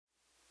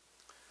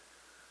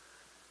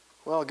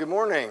Well, good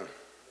morning.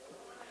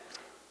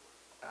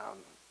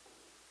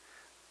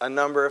 A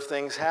number of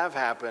things have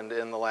happened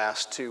in the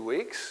last 2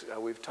 weeks.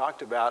 We've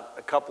talked about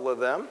a couple of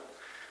them.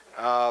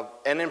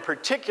 And in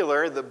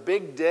particular, the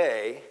big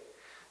day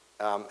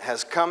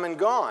has come and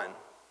gone.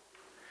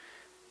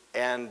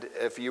 And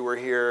if you were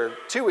here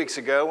 2 weeks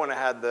ago when I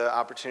had the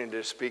opportunity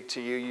to speak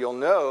to you, you'll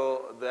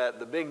know that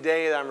the big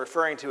day that I'm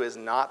referring to is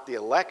not the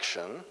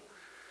election.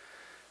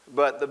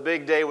 But the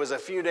big day was a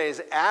few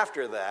days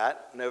after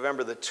that,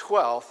 November the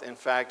 12th, in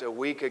fact, a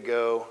week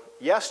ago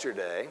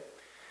yesterday.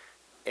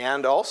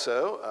 And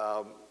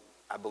also,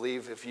 I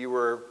believe if you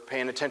were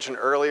paying attention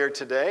earlier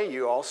today,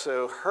 you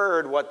also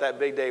heard what that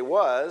big day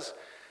was.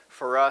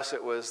 For us,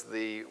 it was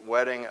the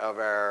wedding of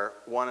our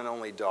one and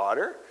only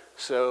daughter.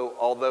 So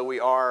although we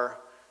are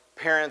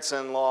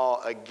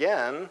parents-in-law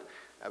again,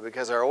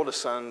 because our oldest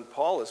son,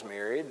 Paul, is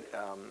married,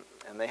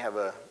 and they have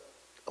a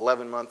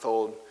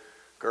 11-month-old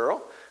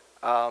girl,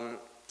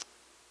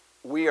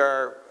 we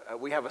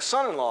have a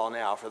son-in-law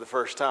now for the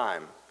first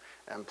time,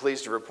 I'm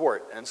pleased to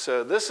report. And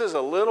so this is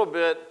a little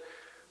bit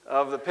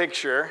of the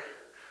picture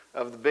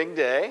of the big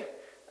day.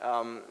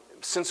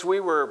 Since we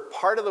were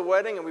part of the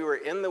wedding and we were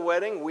in the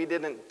wedding, we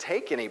didn't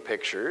take any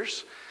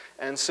pictures.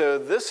 And so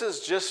this is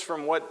just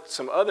from what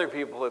some other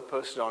people have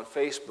posted on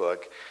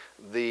Facebook.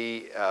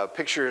 The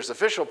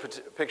official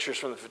pictures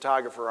from the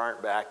photographer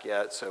aren't back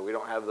yet, so we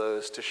don't have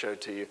those to show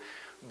to you.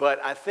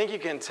 But I think you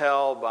can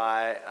tell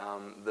by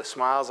the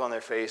smiles on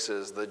their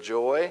faces, the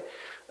joy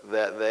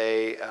that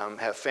they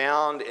have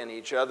found in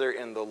each other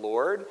in the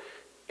Lord.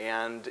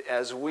 And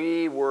as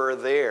we were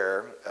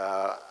there,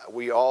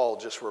 we all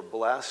just were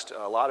blessed.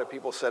 A lot of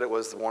people said it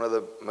was one of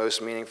the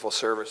most meaningful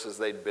services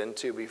they'd been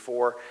to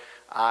before.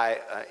 I,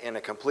 in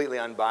a completely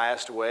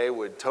unbiased way,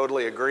 would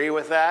totally agree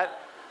with that.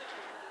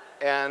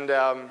 And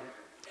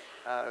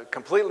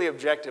completely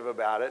objective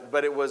about it,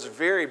 but it was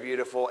very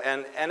beautiful.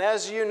 And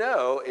as you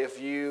know, if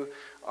you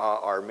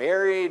are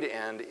married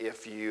and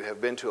if you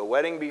have been to a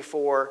wedding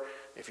before,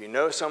 if you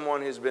know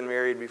someone who's been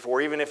married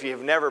before, even if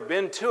you've never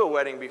been to a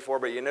wedding before,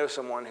 but you know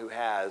someone who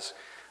has,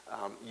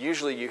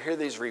 usually you hear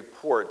these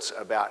reports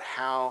about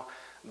how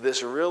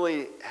this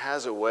really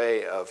has a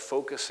way of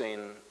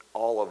focusing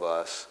all of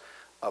us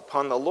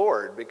upon the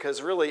Lord,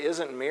 because really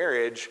isn't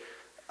marriage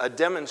a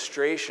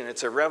demonstration,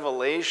 it's a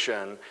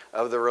revelation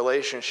of the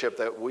relationship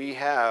that we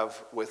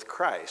have with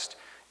Christ.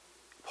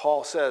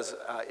 Paul says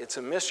it's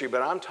a mystery,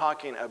 but I'm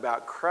talking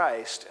about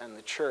Christ and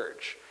the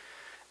church.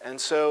 And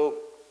so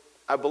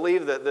I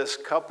believe that this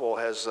couple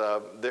has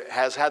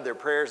had their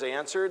prayers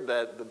answered,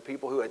 that the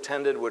people who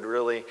attended would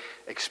really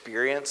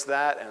experience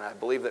that, and I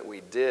believe that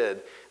we did.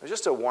 It was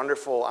just a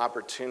wonderful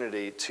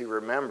opportunity to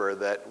remember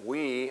that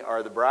we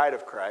are the bride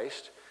of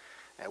Christ,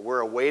 and we're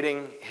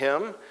awaiting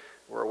him.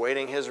 We're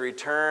awaiting his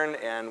return,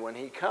 and when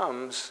he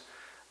comes,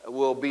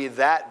 will be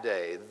that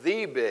day,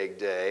 the big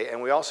day.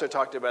 And we also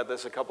talked about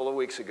this a couple of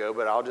weeks ago,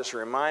 but I'll just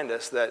remind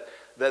us that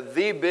the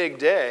big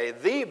day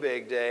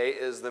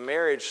is the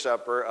marriage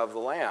supper of the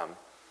Lamb.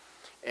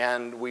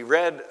 And we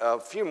read a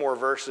few more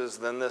verses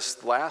than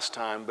this last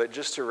time, but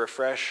just to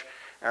refresh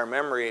our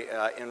memory,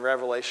 in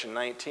Revelation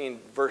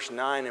 19, verse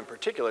 9 in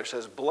particular,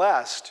 says,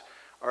 "Blessed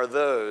are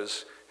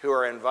those who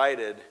are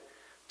invited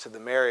to the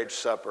marriage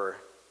supper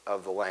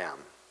of the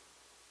Lamb."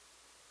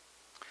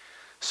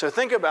 So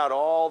think about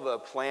all the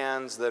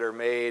plans that are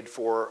made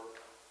for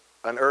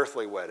an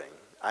earthly wedding.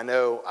 I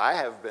know I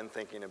have been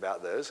thinking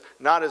about those,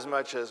 not as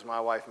much as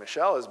my wife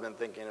Michelle has been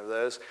thinking of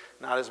those,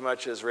 not as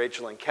much as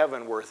Rachel and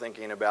Kevin were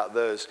thinking about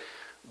those,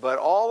 but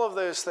all of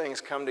those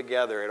things come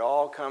together. It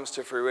all comes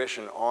to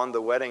fruition on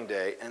the wedding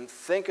day, and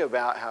think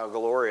about how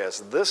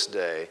glorious this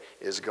day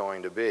is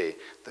going to be,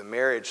 the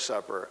marriage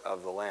supper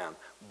of the Lamb.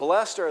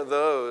 Blessed are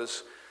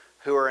those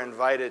who are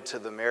invited to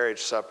the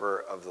marriage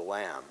supper of the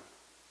Lamb.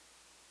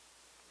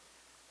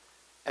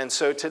 And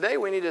so today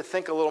we need to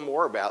think a little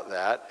more about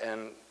that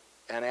and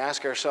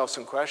ask ourselves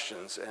some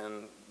questions.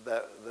 And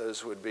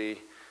those would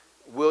be,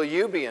 will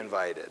you be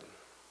invited?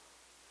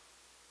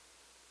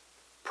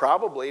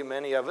 Probably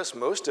many of us,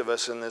 most of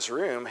us in this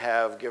room,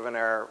 have given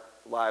our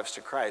lives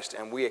to Christ,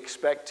 and we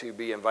expect to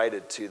be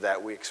invited to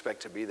that. We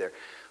expect to be there.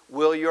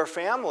 Will your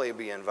family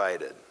be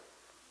invited?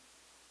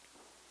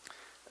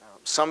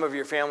 Some of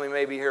your family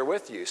may be here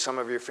with you. Some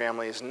of your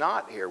family is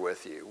not here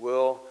with you.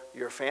 Will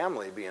your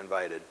family be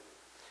invited?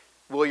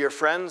 Will your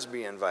friends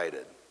be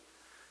invited?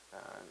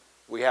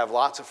 We have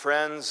lots of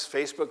friends,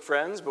 Facebook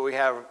friends, but we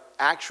have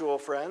actual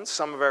friends.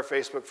 Some of our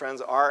Facebook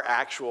friends are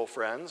actual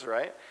friends,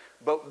 right?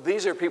 But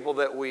these are people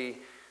that we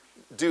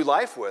do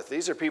life with.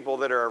 These are people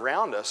that are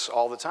around us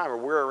all the time, or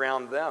we're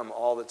around them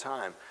all the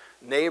time.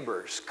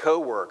 Neighbors,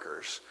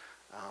 co-workers,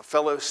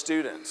 fellow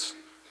students,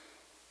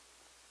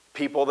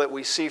 people that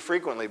we see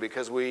frequently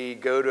because we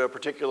go to a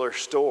particular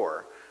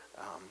store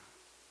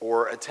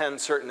or attend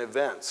certain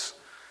events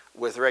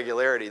with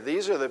regularity.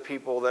 These are the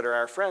people that are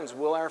our friends.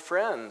 Will our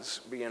friends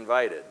be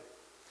invited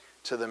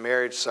to the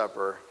marriage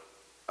supper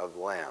of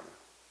the Lamb?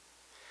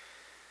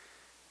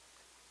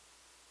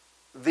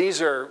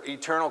 These are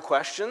eternal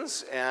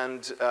questions,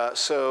 and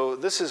so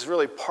this is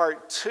really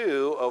part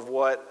 2 of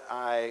what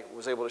I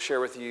was able to share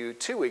with you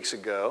 2 weeks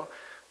ago.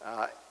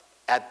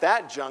 At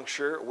that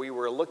juncture, we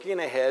were looking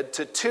ahead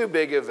to 2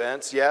 big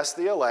events. Yes,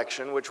 the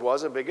election, which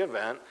was a big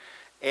event,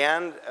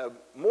 and a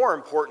more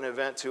important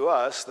event to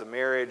us, the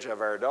marriage of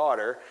our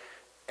daughter.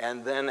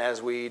 And then,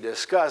 as we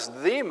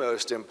discussed, the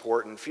most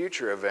important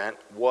future event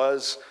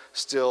was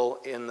still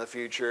in the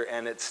future,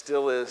 and it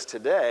still is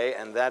today,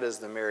 and that is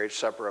the marriage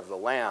supper of the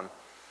Lamb.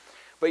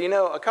 But you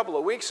know, a couple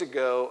of weeks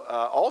ago,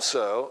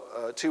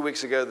 2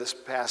 weeks ago this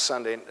past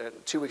Sunday,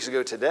 2 weeks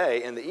ago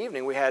today, in the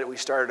evening, we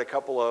started a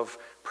couple of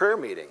prayer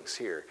meetings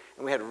here.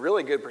 And we had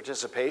really good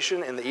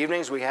participation. In the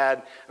evenings, we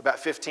had about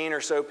 15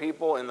 or so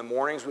people. In the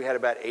mornings, we had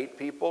about 8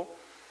 people.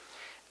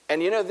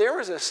 And you know, there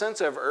was a sense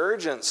of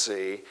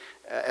urgency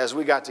as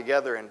we got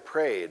together and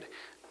prayed.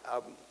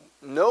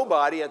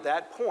 Nobody at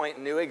that point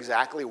knew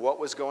exactly what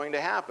was going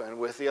to happen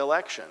with the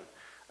election.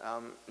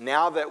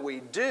 Now that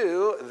we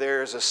do,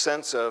 there's a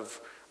sense of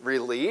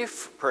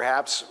relief,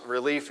 perhaps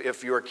relief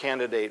if your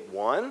candidate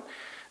won.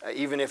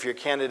 Even if your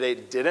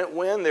candidate didn't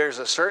win, there's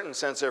a certain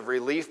sense of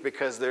relief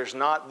because there's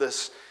not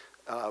this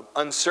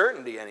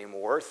uncertainty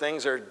anymore.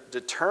 Things are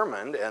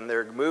determined and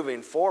they're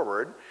moving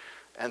forward.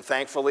 And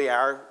thankfully,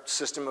 our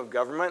system of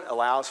government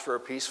allows for a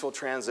peaceful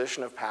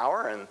transition of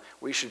power, and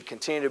we should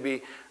continue to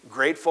be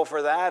grateful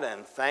for that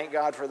and thank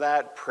God for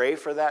that, pray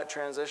for that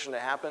transition to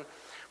happen.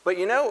 But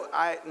you know,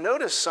 I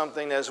noticed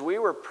something as we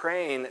were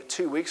praying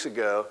 2 weeks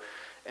ago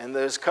and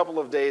those couple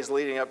of days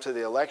leading up to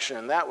the election,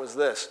 and that was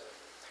this.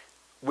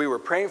 We were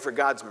praying for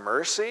God's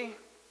mercy,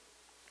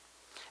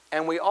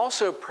 and we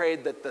also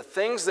prayed that the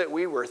things that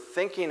we were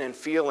thinking and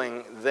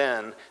feeling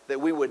then, that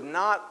we would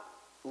not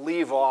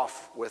leave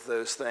off with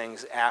those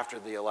things after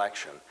the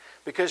election.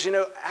 Because, you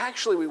know,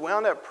 actually we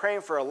wound up praying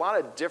for a lot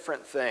of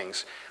different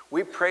things.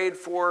 We prayed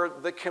for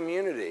the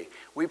community.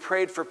 We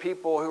prayed for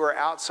people who are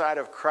outside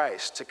of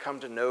Christ to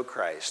come to know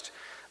Christ.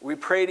 We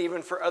prayed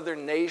even for other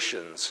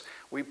nations.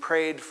 We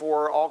prayed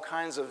for all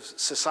kinds of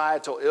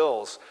societal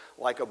ills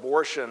like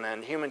abortion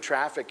and human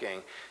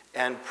trafficking,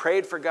 and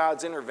prayed for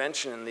God's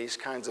intervention in these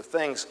kinds of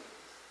things.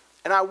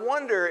 And I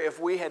wonder if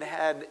we had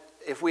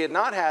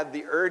not had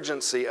the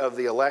urgency of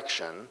the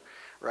election,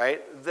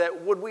 right,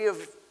 that would we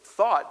have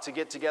thought to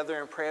get together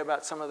and pray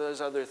about some of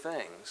those other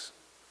things?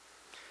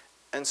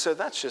 And so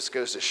that just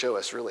goes to show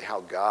us really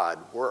how God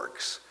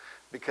works,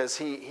 because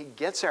he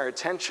gets our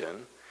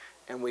attention,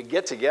 and we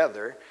get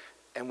together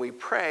and we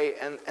pray,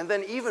 and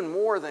then even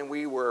more than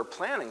we were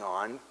planning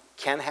on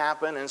can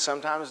happen and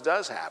sometimes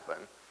does happen.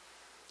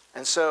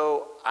 And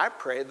so I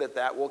pray that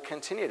that will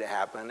continue to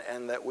happen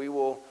and that we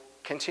will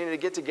continue to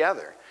get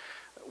together.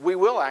 We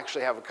will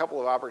actually have a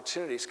couple of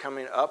opportunities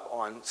coming up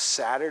on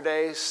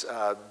Saturdays,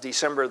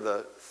 December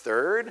the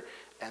 3rd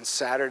and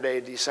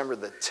Saturday, December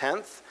the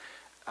 10th.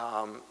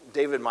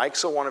 David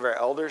Mikesell, one of our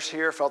elders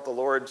here, felt the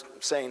Lord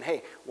saying,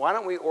 hey, why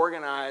don't we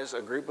organize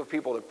a group of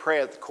people to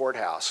pray at the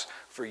courthouse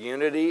for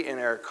unity in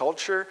our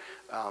culture,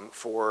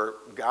 for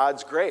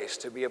God's grace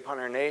to be upon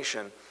our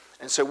nation.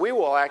 And so we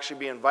will actually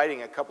be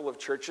inviting a couple of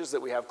churches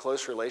that we have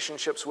close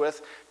relationships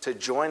with to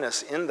join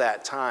us in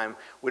that time.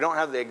 We don't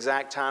have the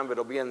exact time, but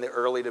it'll be in the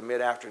early to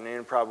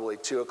mid-afternoon, probably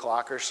 2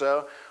 o'clock or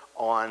so,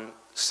 on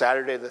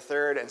Saturday the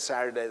 3rd and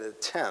Saturday the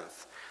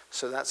 10th.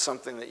 So that's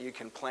something that you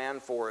can plan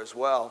for as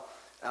well,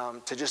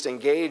 to just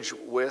engage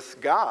with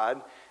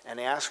God and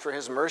ask for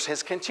his mercy,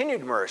 his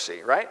continued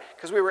mercy, right?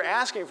 Because we were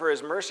asking for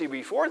his mercy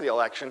before the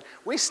election.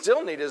 We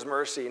still need his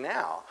mercy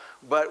now.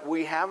 But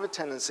we have a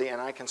tendency,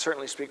 and I can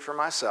certainly speak for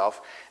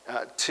myself,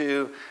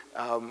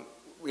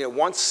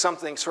 once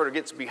something sort of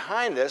gets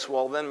behind us,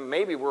 well, then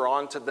maybe we're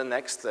on to the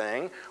next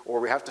thing, or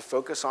we have to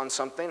focus on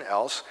something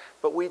else.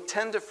 But we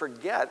tend to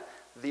forget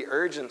the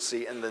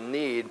urgency and the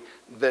need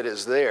that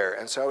is there.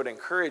 And so I would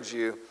encourage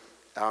you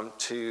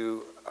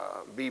to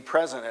be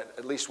present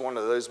at least one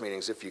of those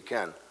meetings if you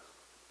can.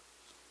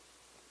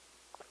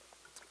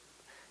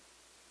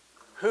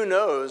 Who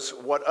knows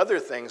what other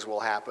things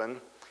will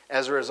happen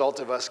as a result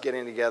of us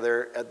getting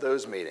together at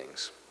those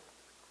meetings.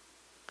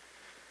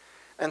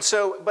 And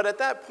so, but at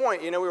that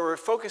point, we were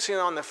focusing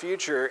on the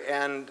future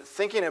and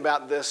thinking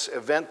about this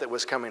event that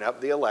was coming up,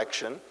 the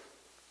election,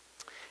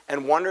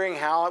 and wondering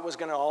how it was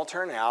going to all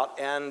turn out.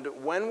 And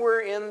when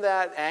we're in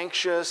that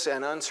anxious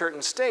and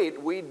uncertain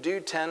state, we do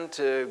tend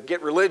to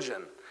get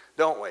religion,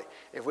 don't we?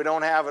 If we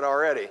don't have it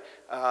already.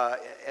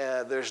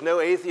 There's no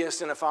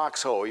atheist in a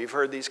foxhole. You've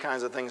heard these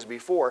kinds of things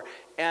before.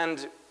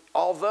 And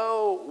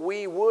although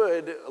we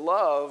would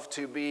love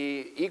to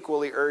be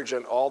equally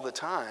urgent all the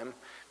time,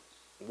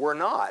 we're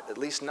not, at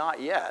least not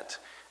yet.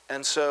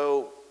 And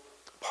so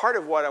part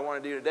of what I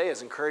want to do today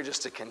is encourage us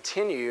to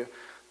continue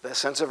the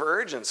sense of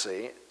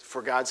urgency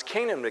for God's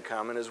kingdom to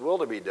come and his will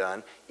to be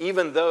done,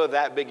 even though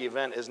that big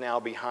event is now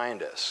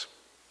behind us.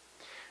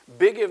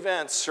 Big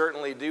events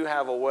certainly do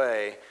have a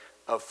way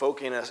of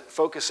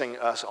focusing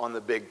us on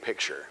the big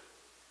picture.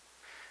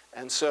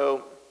 And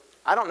so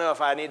I don't know if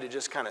I need to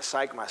just kind of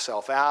psych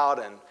myself out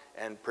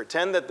and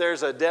pretend that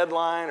there's a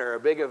deadline or a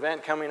big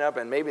event coming up,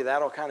 and maybe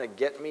that'll kind of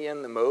get me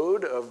in the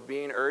mode of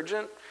being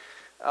urgent.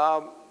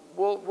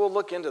 We'll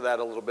look into that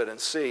a little bit and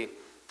see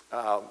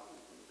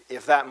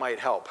if that might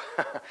help.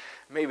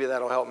 Maybe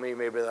that'll help me,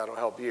 maybe that'll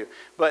help you.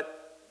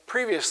 But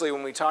previously,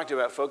 when we talked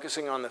about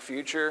focusing on the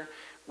future,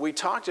 we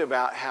talked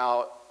about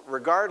how,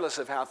 regardless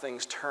of how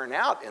things turn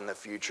out in the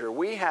future,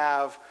 we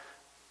have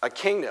a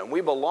kingdom.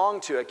 We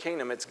belong to a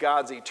kingdom. It's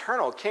God's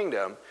eternal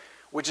kingdom,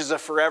 which is a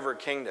forever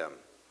kingdom.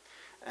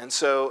 And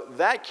so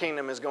that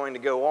kingdom is going to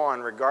go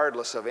on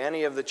regardless of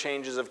any of the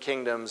changes of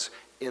kingdoms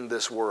in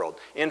this world.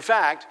 In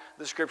fact,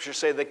 the scriptures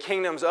say the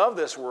kingdoms of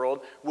this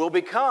world will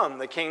become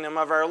the kingdom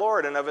of our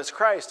Lord and of his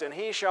Christ, and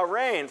he shall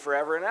reign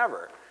forever and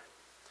ever.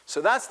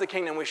 So that's the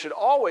kingdom we should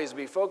always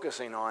be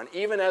focusing on,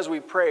 even as we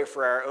pray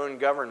for our own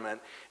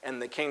government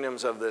and the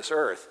kingdoms of this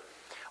earth.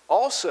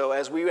 Also,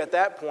 as we at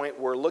that point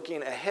were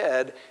looking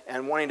ahead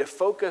and wanting to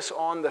focus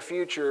on the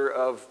future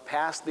of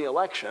past the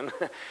election,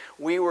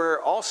 we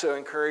were also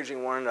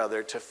encouraging one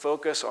another to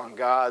focus on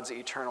God's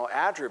eternal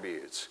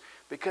attributes,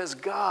 because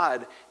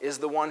God is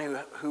the one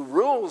who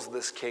rules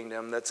this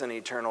kingdom that's an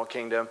eternal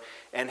kingdom,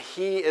 and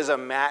he is a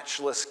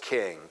matchless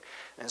king.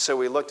 And so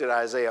we looked at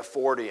Isaiah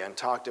 40 and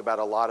talked about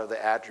a lot of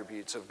the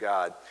attributes of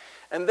God.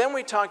 And then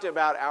we talked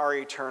about our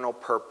eternal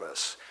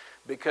purpose,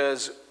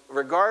 because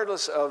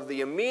regardless of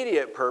the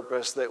immediate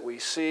purpose that we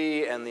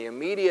see and the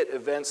immediate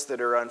events that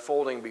are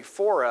unfolding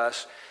before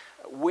us,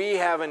 we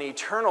have an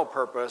eternal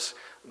purpose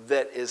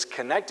that is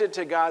connected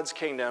to God's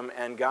kingdom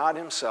and God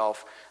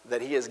himself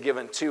that he has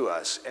given to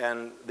us.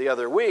 And the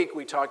other week,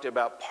 we talked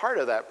about part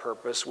of that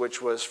purpose,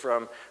 which was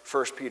from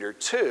 1 Peter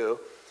 2.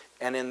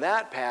 And in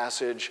that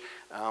passage,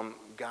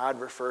 God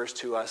refers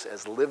to us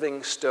as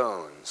living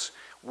stones.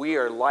 We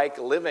are like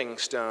living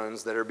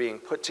stones that are being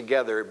put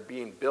together,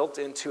 being built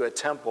into a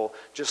temple,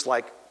 just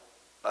like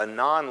a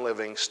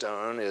non-living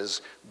stone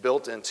is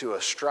built into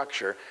a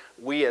structure.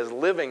 We as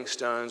living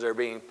stones are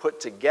being put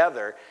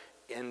together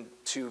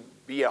to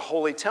be a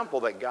holy temple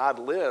that God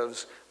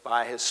lives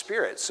by his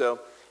Spirit. So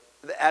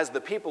as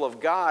the people of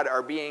God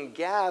are being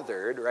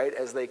gathered, right,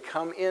 as they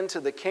come into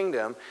the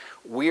kingdom,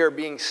 we are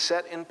being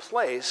set in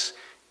place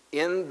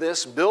in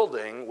this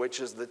building, which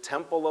is the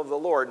temple of the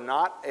Lord,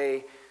 not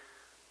a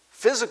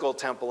physical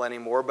temple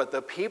anymore, but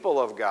the people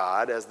of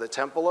God as the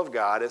temple of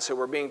God. And so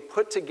we're being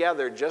put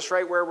together just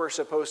right where we're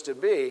supposed to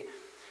be.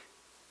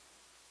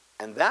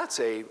 And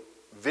that's a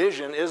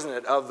vision, isn't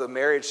it, of the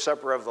marriage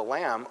supper of the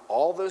Lamb.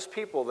 All those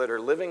people that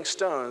are living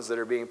stones that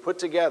are being put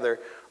together,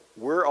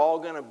 we're all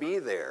going to be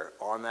there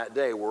on that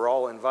day. We're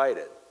all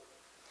invited.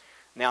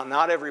 Now,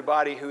 not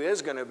everybody who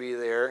is going to be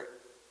there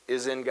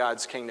is in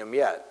God's kingdom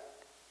yet.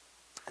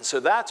 And so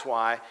that's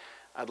why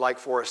I'd like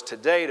for us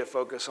today to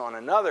focus on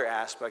another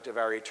aspect of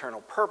our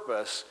eternal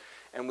purpose,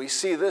 and we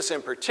see this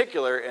in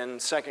particular in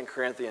 2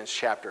 Corinthians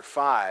chapter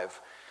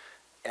 5.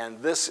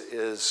 And this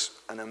is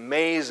an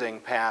amazing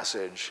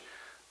passage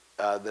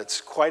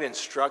that's quite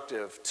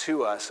instructive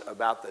to us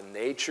about the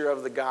nature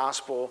of the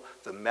gospel,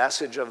 the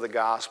message of the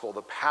gospel,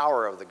 the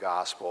power of the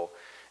gospel,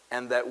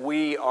 and that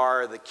we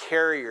are the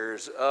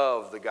carriers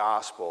of the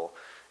gospel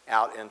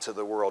out into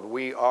the world.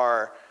 We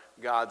are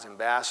God's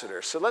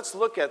ambassadors. So let's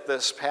look at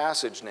this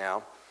passage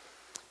now,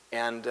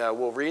 and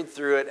we'll read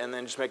through it and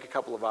then just make a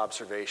couple of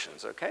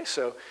observations, okay?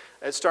 So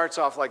it starts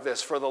off like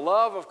this. For the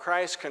love of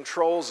Christ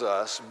controls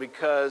us,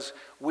 because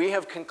we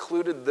have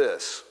concluded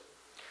this,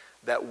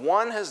 that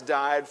one has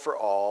died for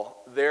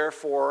all,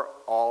 therefore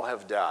all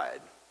have died.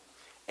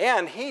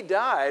 And he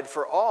died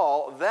for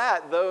all,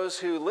 that those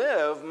who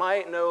live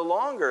might no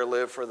longer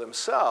live for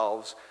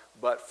themselves,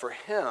 but for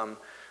him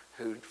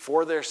who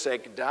for their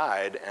sake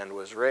died and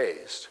was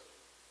raised.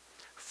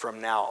 From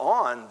now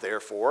on,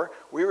 therefore,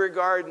 we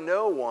regard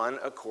no one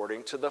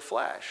according to the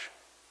flesh.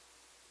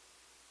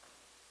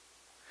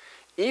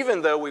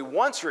 Even though we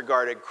once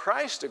regarded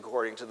Christ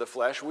according to the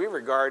flesh, we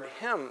regard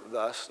him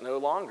thus no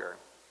longer.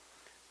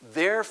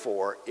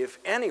 Therefore, if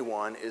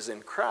anyone is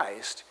in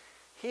Christ,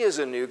 he is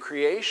a new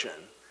creation.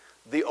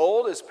 The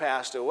old is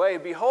passed away.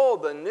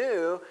 Behold, the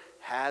new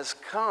has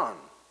come.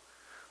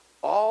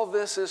 All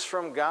this is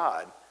from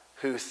God,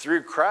 who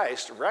through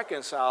Christ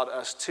reconciled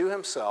us to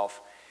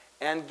himself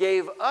and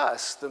gave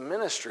us the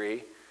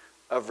ministry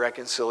of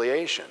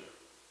reconciliation.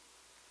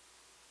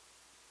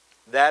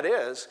 That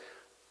is,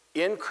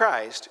 in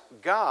Christ,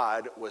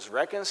 God was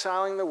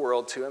reconciling the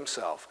world to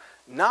himself,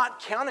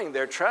 not counting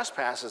their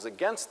trespasses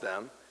against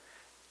them,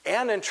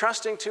 and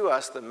entrusting to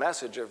us the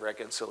message of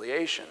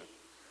reconciliation.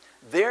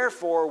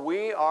 Therefore,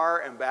 we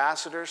are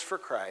ambassadors for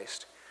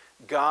Christ,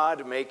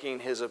 God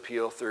making his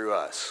appeal through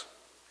us.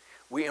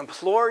 We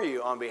implore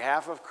you on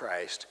behalf of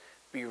Christ,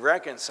 be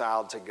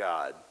reconciled to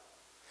God.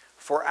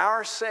 For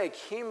our sake,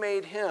 he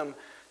made him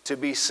to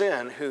be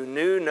sin who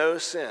knew no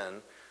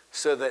sin,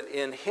 so that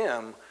in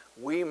him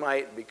we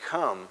might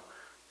become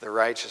the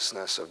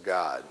righteousness of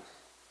God.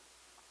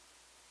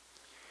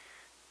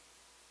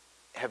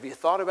 Have you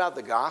thought about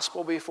the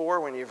gospel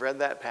before when you've read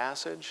that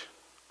passage?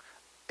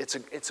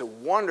 It's a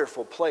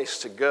wonderful place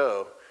to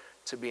go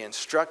to be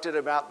instructed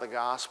about the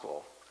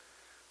gospel.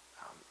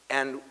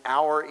 and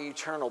our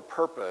eternal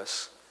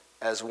purpose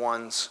as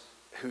ones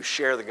who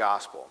share the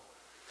gospel.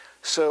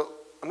 So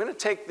I'm going to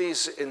take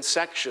these in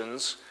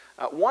sections.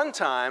 One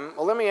time,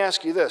 well, let me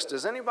ask you this.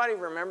 Does anybody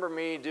remember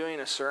me doing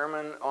a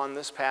sermon on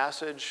this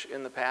passage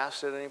in the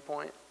past at any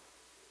point?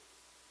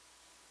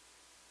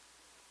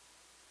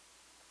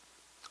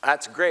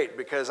 That's great,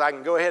 because I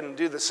can go ahead and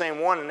do the same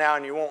one now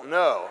and you won't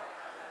know.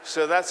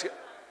 So that's,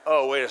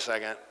 oh, wait a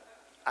second.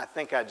 I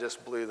think I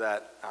just blew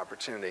that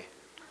opportunity.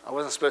 I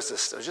was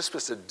just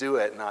supposed to do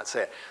it, not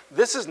say it.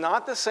 This is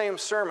not the same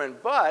sermon,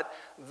 but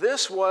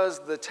this was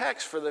the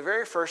text for the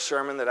very first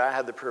sermon that I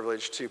had the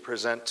privilege to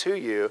present to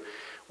you,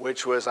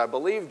 which was, I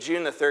believe,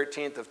 June the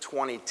 13th of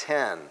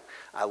 2010.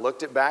 I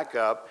looked it back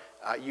up.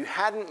 You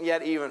hadn't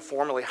yet even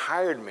formally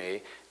hired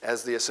me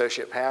as the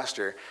associate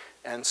pastor.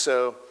 And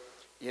so,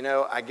 you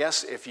know, I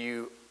guess if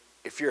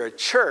you're a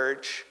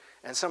church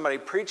and somebody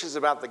preaches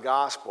about the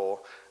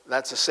gospel,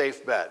 that's a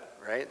safe bet,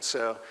 right?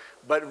 So,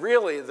 but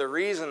really the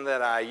reason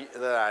that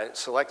I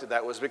selected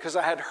that was because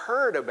I had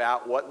heard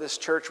about what this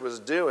church was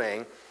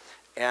doing,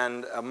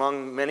 and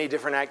among many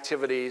different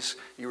activities,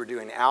 you were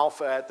doing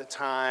Alpha at the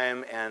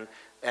time,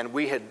 and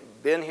we had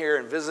been here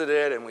and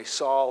visited, and we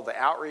saw the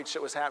outreach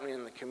that was happening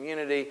in the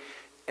community,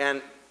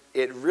 and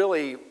it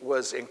really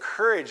was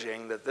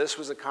encouraging that this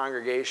was a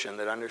congregation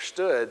that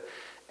understood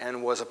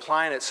and was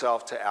applying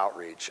itself to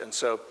outreach. And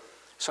so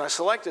I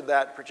selected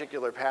that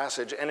particular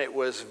passage, and it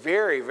was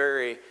very,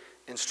 very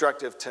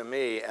instructive to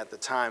me at the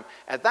time.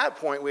 At that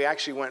point, we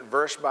actually went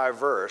verse by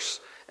verse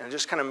and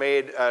just kind of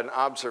made an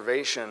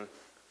observation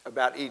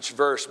about each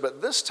verse.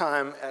 But this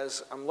time,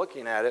 as I'm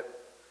looking at it,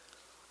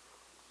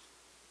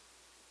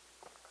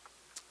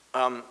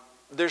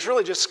 there's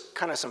really just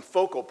kind of some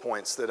focal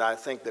points that I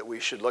think that we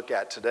should look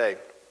at today.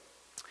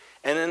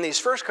 And in these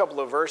first couple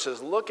of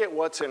verses, look at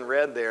what's in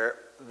red there,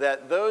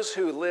 that those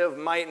who live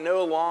might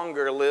no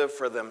longer live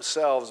for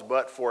themselves,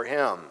 but for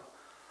him.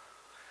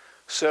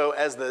 So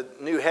as the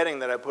new heading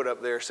that I put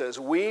up there says,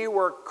 we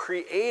were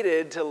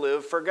created to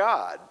live for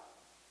God.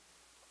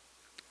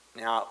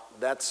 Now,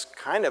 that's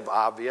kind of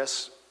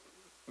obvious,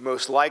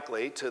 most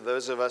likely, to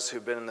those of us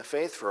who've been in the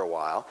faith for a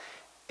while.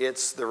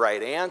 It's the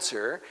right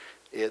answer.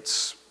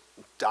 It's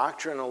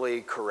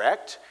doctrinally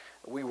correct.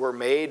 We were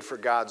made for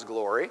God's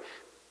glory.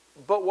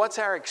 But what's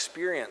our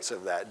experience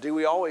of that? Do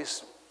we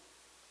always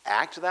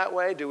act that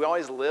way? Do we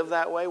always live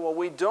that way? Well,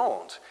 we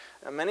don't.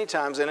 And many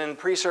times, and in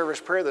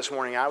pre-service prayer this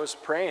morning, I was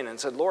praying and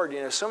said, Lord,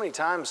 you know, so many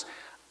times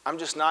I'm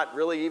just not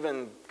really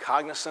even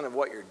cognizant of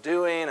what you're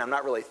doing. I'm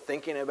not really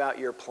thinking about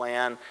your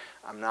plan.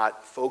 I'm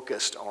not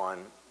focused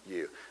on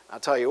you. I'll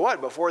tell you what,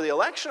 before the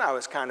election I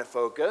was kind of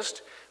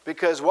focused,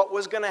 because what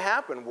was going to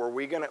happen?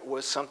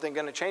 Was something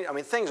going to change? I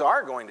mean, things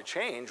are going to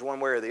change one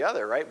way or the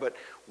other, right? But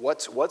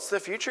what's the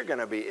future going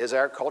to be? Is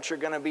our culture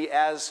going to be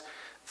as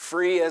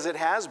free as it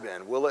has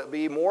been? Will it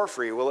be more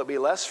free? Will it be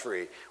less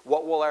free?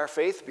 What will our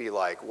faith be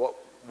like?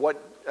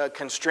 What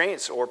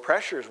constraints or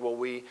pressures will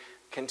we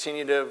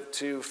continue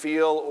to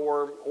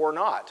feel or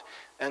not?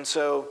 And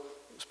so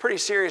I was pretty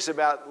serious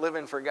about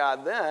living for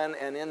God then,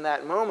 and in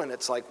that moment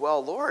it's like,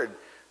 well, Lord,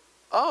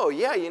 oh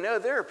yeah, you know,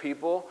 there are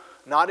people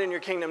not in your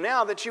kingdom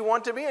now that you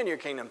want to be in your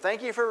kingdom.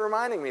 Thank you for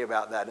reminding me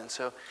about that. And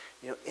so,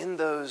 you know, in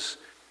those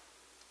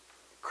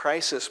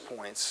crisis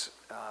points,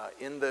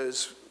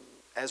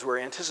 as we're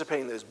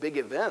anticipating those big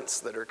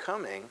events that are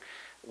coming,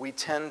 we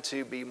tend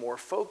to be more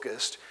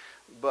focused,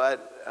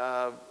 but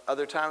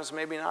other times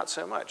maybe not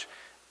so much.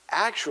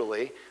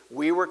 Actually,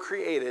 we were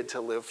created to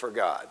live for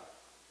God.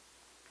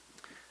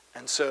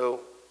 And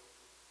so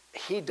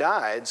he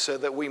died so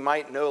that we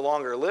might no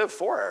longer live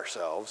for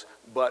ourselves,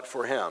 but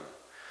for him.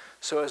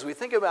 So as we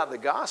think about the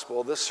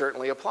gospel, this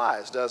certainly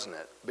applies, doesn't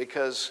it?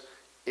 Because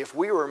if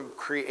we were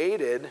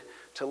created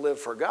to live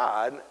for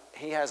God,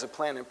 he has a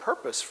plan and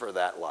purpose for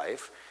that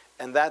life,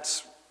 and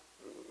that's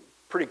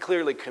pretty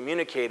clearly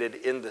communicated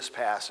in this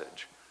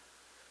passage.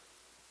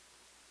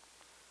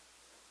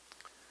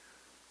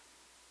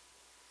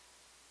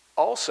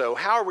 Also,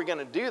 how are we going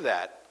to do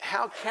that?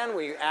 How can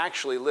we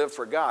actually live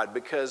for God?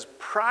 Because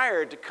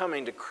prior to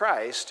coming to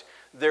Christ,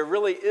 there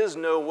really is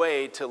no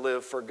way to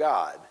live for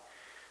God.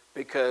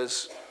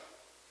 Because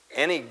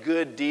any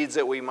good deeds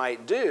that we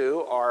might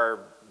do are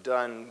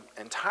done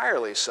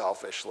entirely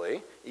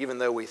selfishly, even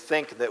though we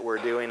think that we're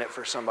doing it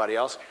for somebody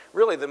else.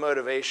 Really, the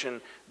motivation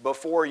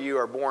before you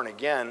are born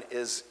again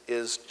is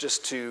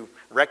just to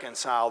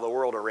reconcile the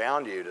world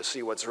around you, to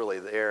see what's really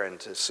there and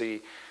to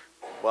see,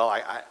 well,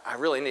 I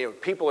really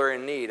need, people are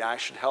in need, I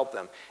should help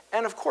them.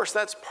 And of course,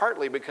 that's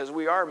partly because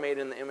we are made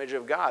in the image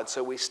of God,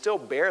 so we still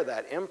bear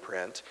that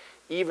imprint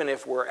even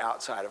if we're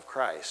outside of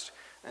Christ.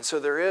 And so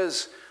there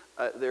is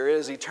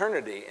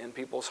eternity in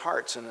people's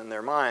hearts and in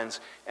their minds,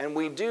 and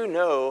we do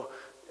know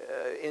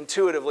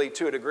intuitively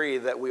to a degree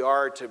that we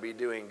are to be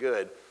doing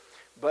good.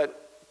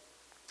 But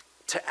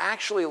to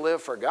actually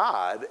live for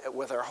God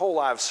with our whole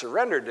lives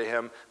surrendered to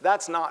him,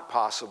 that's not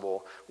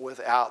possible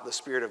without the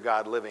Spirit of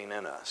God living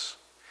in us.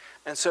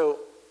 And so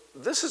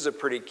this is a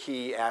pretty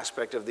key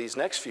aspect of these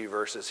next few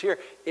verses here.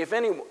 If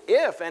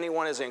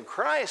anyone is in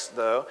Christ,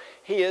 though,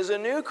 he is a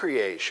new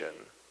creation.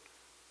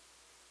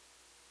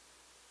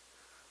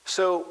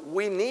 So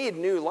we need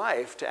new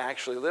life to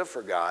actually live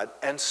for God,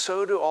 and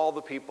so do all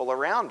the people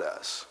around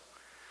us.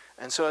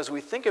 And so as we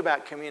think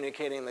about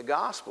communicating the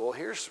gospel,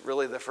 here's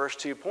really the first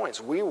 2 points.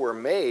 We were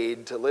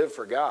made to live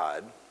for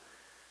God,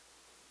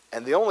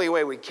 and the only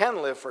way we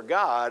can live for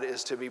God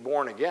is to be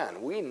born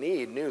again. We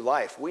need new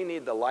life. We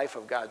need the life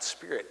of God's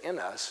Spirit in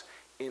us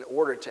in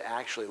order to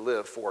actually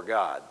live for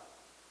God.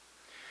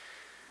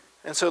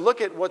 And so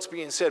look at what's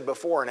being said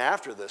before and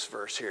after this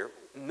verse here.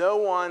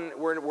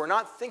 We're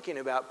not thinking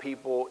about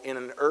people in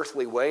an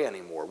earthly way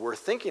anymore. We're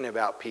thinking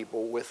about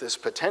people with this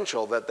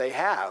potential that they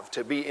have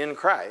to be in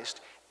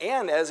Christ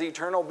and as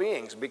eternal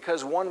beings,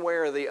 because one way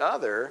or the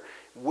other,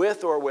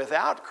 with or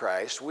without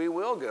Christ, we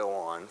will go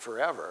on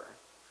forever.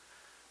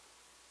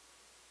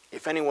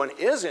 If anyone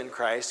is in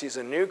Christ, he's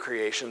a new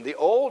creation. The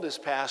old has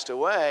passed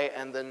away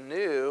and the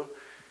new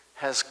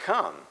has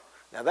come.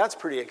 Now that's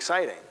pretty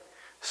exciting.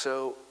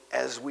 So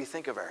as we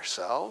think of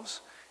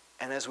ourselves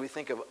and as we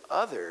think of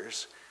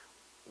others,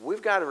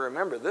 we've got to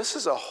remember this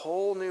is a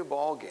whole new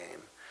ball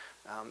game.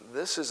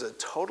 This is a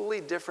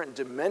totally different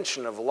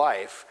dimension of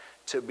life,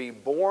 to be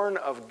born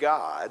of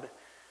God,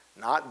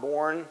 not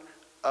born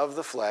of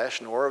the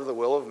flesh nor of the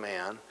will of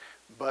man,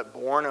 but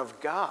born of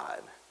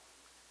God.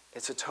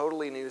 It's a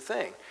totally new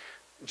thing.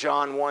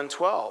 John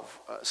 1:12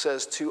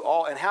 says to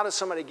all, and how does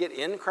somebody get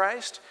in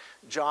Christ?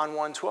 John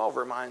 1:12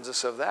 reminds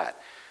us of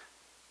that.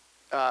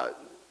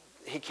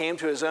 He came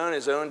to his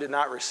own did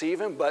not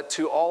receive him, but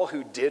to all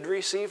who did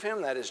receive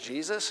him, that is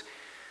Jesus,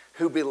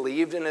 who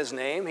believed in his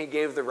name, he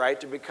gave the right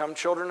to become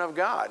children of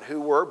God,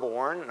 who were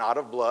born not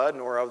of blood,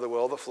 nor of the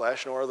will of the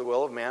flesh, nor of the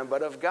will of man,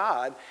 but of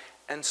God.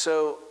 And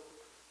so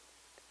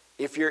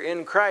if you're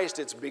in Christ,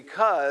 it's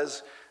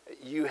because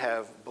you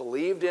have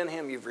believed in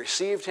him, you've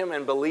received him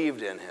and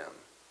believed in him.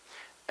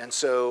 And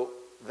so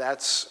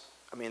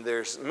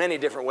there's many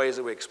different ways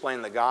that we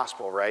explain the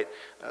gospel, right?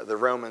 The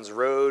Romans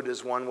road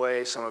is one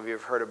way. Some of you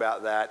have heard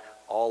about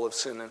that. All have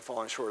sinned and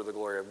fallen short of the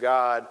glory of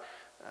God.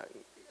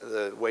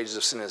 The wages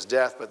of sin is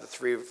death, but the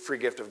free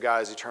gift of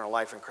God is eternal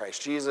life in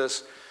Christ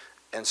Jesus,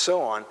 and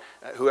so on.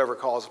 Whoever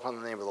calls upon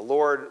the name of the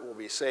Lord will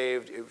be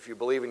saved. If you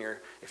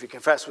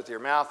confess with your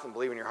mouth and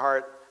believe in your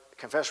heart,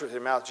 confess with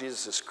your mouth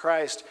Jesus is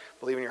Christ,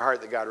 believe in your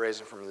heart that God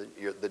raised him from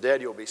the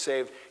dead, you'll be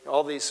saved.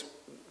 All these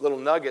little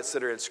nuggets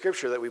that are in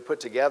Scripture that we put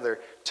together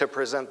to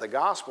present the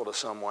gospel to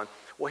someone.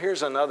 Well,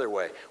 here's another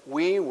way.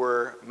 We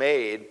were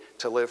made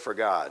to live for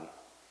God.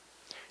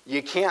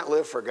 You can't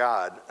live for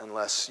God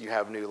unless you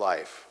have new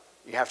life.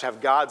 You have to have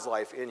God's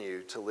life in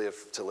you to live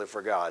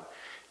for God.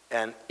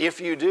 And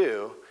if you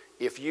do,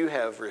 if you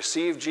have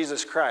received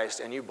Jesus Christ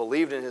and you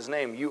believed in his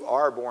name, you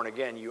are born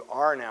again. You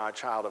are now a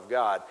child of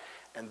God.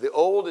 And the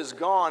old is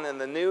gone and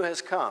the new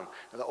has come.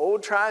 And the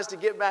old tries to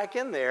get back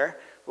in there,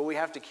 but we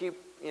have to keep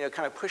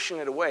kind of pushing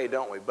it away,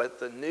 don't we? But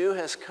the new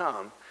has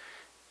come.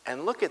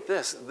 And look at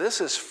this.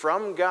 This is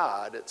from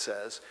God, it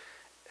says,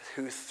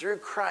 who through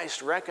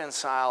Christ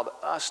reconciled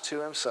us to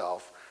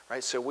himself.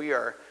 Right? So we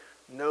are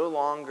no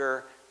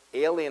longer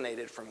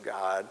alienated from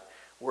God.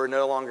 We're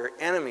no longer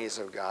enemies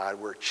of God.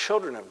 We're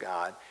children of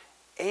God,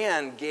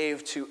 and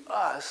gave to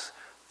us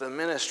the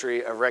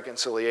ministry of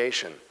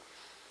reconciliation.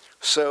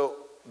 So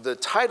the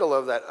title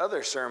of that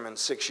other sermon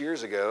 6.5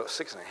 years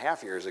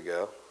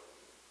ago,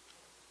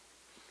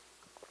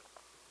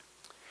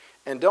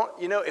 and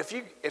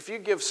if you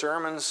give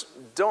sermons,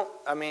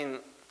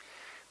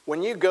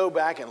 when you go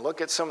back and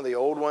look at some of the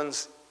old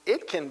ones,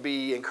 it can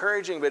be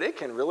encouraging, but it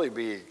can really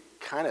be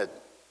kind of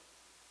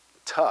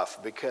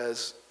tough,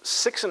 because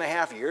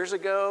 6.5 years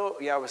ago,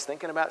 I was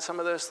thinking about some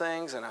of those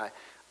things, and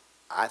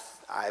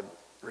I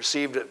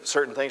received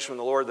certain things from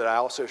the Lord that I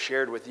also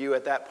shared with you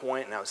at that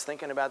point, and I was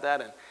thinking about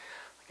that, and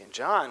thinking,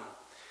 John,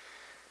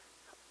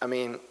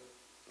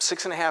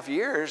 6.5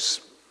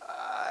 years,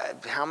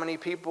 how many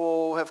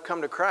people have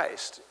come to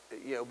Christ,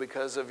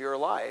 because of your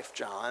life,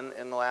 John,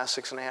 in the last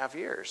 6.5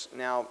 years?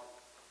 Now,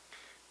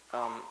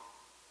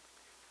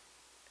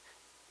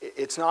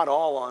 it's not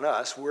all on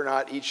us. We're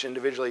not each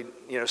individually,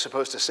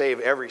 supposed to save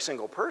every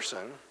single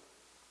person.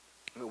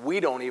 We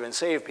don't even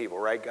save people,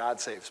 right? God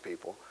saves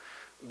people.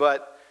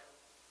 But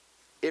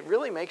it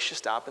really makes you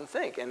stop and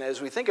think. And as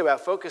we think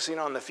about focusing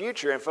on the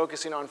future and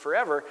focusing on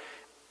forever,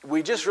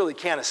 we just really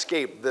can't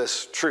escape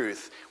this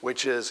truth,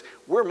 which is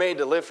we're made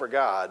to live for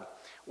God.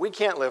 We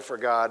can't live for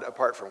God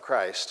apart from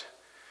Christ.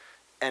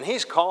 And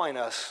he's calling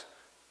us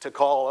to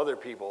call other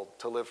people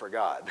to live for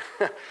God.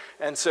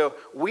 And so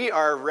we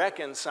are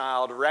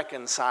reconciled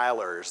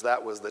reconcilers.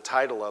 That was the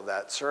title of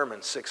that sermon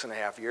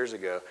 6.5 years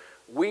ago.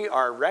 We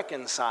are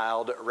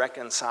reconciled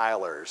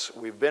reconcilers.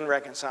 We've been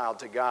reconciled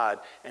to God,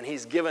 and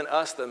he's given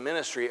us the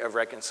ministry of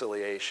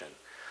reconciliation.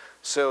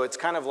 So it's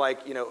kind of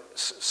like,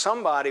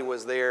 somebody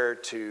was there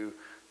to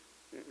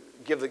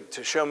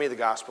show me the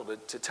gospel,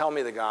 to tell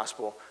me the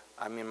gospel.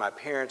 My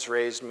parents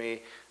raised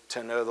me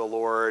to know the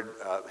Lord.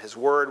 His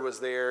word was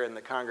there in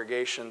the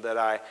congregation that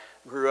I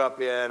grew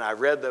up in. I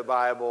read the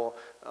Bible,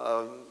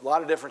 a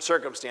lot of different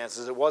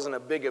circumstances. It wasn't a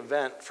big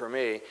event for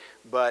me,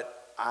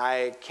 but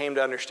I came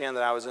to understand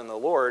that I was in the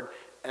Lord.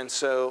 And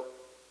so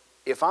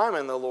if I'm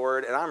in the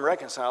Lord and I'm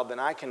reconciled, then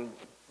I can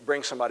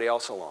bring somebody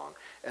else along.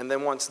 And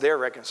then once they're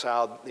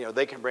reconciled,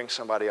 they can bring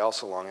somebody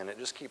else along, and it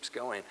just keeps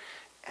going.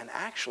 And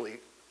actually,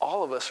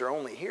 all of us are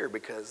only here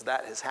because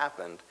that has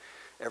happened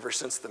ever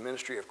since the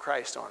ministry of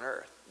Christ on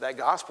earth. That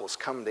gospel has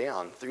come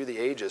down through the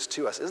ages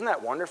to us. Isn't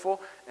that wonderful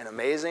and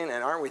amazing?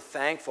 And aren't we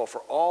thankful for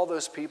all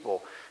those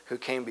people who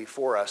came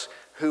before us,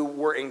 who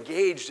were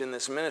engaged in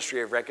this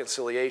ministry of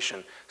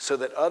reconciliation, so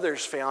that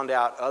others found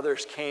out,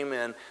 others came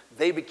in,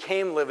 they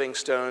became living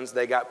stones,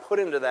 they got put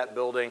into that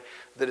building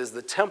that is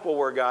the temple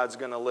where God's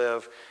going to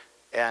live,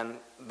 and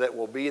that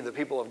will be the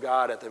people of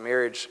God at the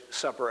marriage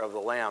supper of the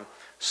Lamb.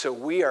 So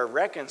we are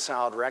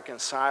reconciled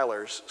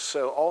reconcilers.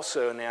 So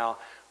also now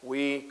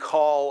we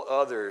call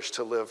others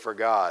to live for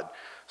God.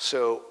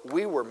 So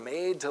we were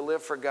made to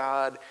live for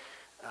God.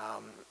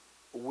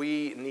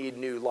 We need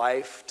new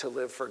life to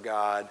live for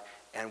God.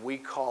 And we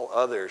call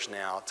others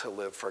now to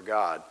live for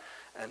God.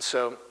 And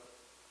so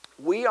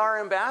we are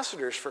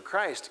ambassadors for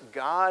Christ,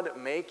 God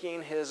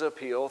making his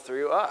appeal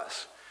through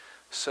us.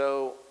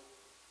 So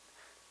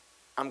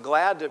I'm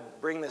glad to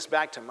bring this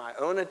back to my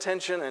own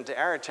attention and to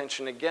our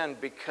attention again,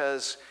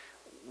 because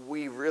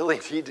we really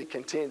need to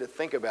continue to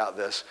think about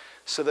this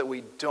so that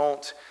we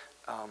don't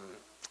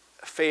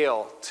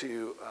fail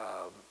to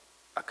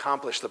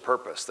accomplish the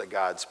purpose that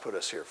God's put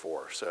us here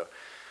for. So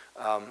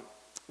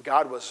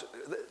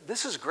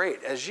this is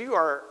great. As you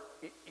are,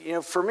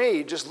 for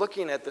me, just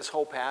looking at this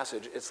whole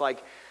passage,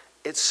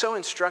 it's so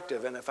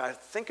instructive. And if I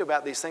think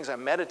about these things, I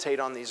meditate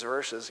on these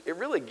verses, it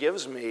really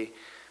gives me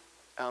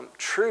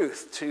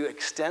truth to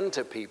extend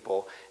to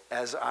people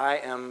as I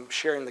am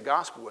sharing the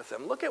gospel with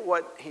them. Look at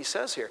what he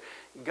says here.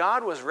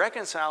 God was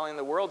reconciling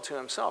the world to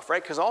himself,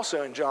 right? Because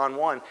also in John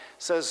 1 it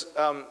says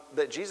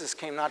that Jesus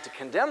came not to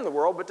condemn the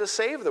world, but to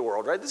save the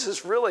world, right? This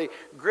is really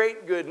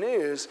great good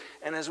news.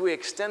 And as we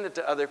extend it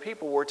to other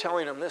people, we're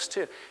telling them this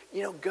too.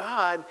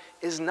 God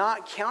is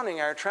not counting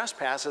our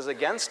trespasses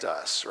against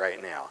us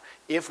right now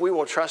if we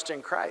will trust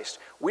in Christ.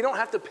 We don't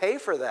have to pay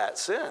for that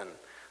sin.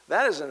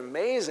 That is an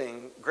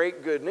amazing,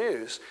 great good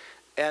news.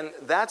 And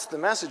that's the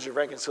message of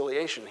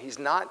reconciliation. He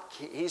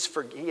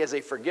is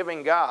a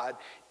forgiving God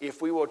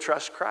if we will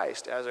trust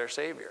Christ as our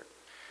Savior.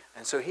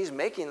 And so he's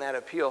making that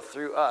appeal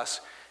through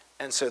us.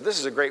 And so this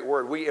is a great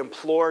word. We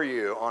implore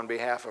you on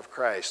behalf of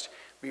Christ,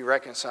 be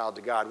reconciled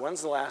to God.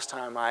 When's the last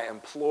time I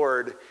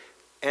implored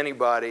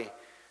anybody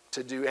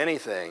to do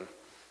anything?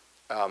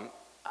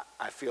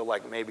 I feel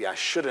like maybe I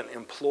shouldn't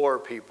implore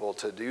people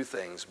to do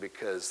things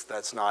because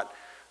that's not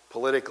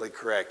politically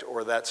correct,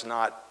 or that's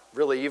not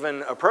really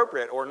even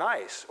appropriate or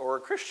nice or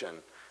Christian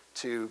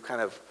to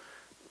kind of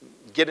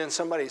get in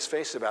somebody's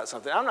face about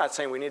something. I'm not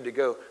saying we need to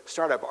go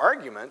start up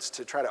arguments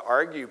to try to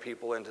argue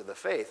people into the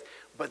faith,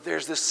 but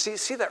there's this,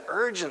 see the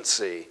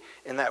urgency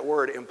in that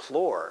word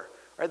implore,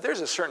 right?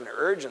 There's a certain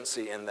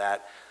urgency in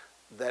that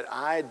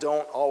I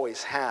don't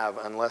always have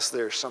unless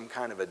there's some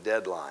kind of a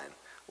deadline,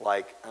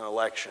 like an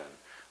election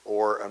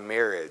or a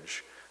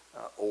marriage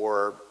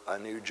or a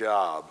new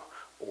job,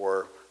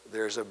 or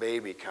there's a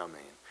baby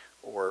coming,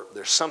 or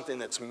there's something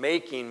that's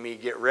making me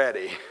get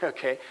ready,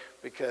 okay?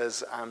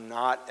 Because I'm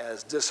not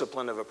as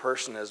disciplined of a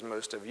person as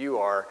most of you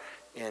are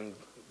in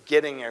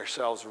getting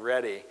ourselves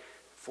ready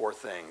for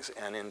things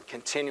and in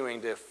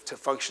continuing to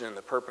function in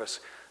the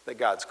purpose that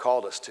God's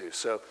called us to.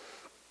 So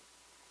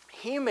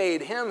he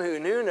made him who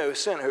knew no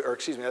sin,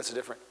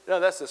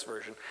 that's this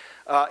version.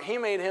 He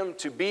made him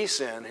to be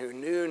sin who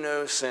knew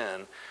no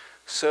sin,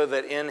 so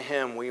that in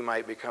him we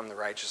might become the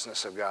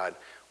righteousness of God.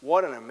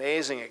 What an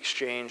amazing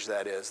exchange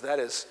that is. That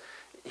is,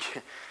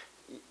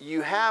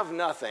 you have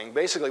nothing.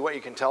 Basically, what you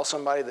can tell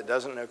somebody that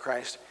doesn't know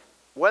Christ,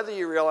 whether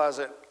you realize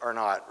it or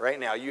not, right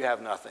now, you have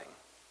nothing.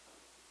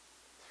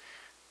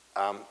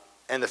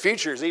 And the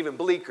future is even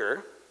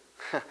bleaker,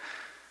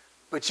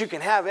 but you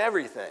can have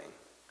everything.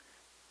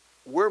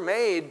 We're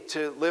made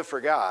to live for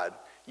God.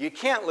 You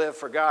can't live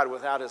for God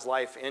without his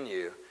life in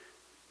you,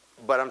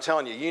 but I'm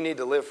telling you, you need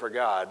to live for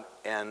God,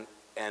 and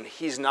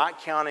he's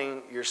not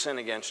counting your sin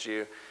against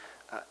you.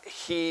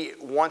 He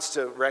wants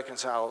to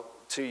reconcile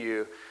to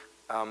you.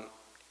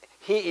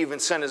 He even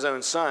sent his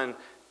own son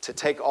to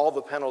take all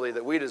the penalty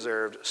that we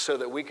deserved so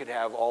that we could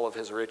have all of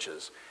his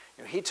riches.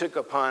 He took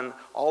upon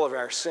all of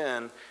our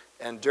sin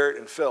and dirt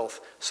and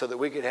filth so that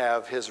we could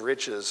have his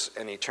riches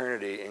and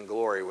eternity in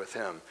glory with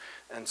him.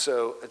 And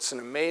so it's an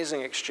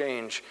amazing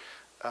exchange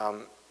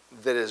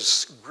that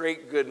is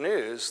great good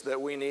news that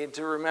we need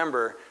to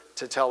remember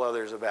to tell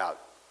others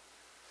about.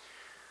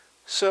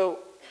 So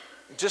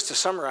just to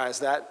summarize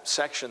that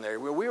section there,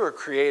 we were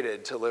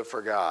created to live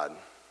for God.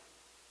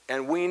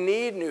 And we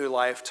need new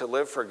life to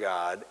live for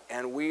God,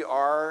 and we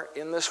are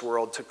in this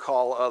world to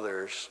call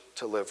others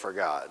to live for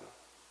God.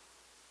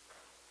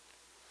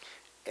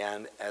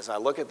 And as I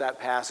look at that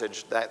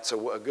passage, that's a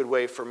good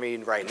way for me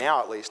right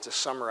now at least to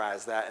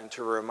summarize that and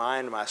to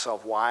remind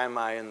myself, why am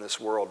I in this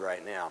world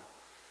right now?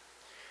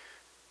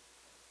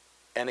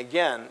 And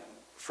again,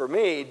 for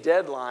me,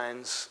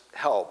 deadlines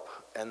help,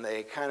 and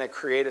they kind of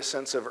create a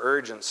sense of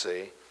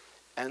urgency.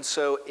 And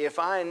so if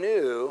I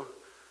knew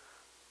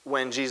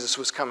when Jesus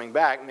was coming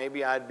back,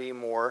 maybe I'd be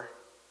more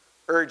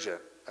urgent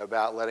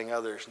about letting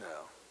others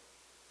know.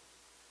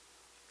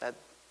 That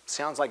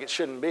sounds like it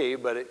shouldn't be,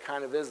 but it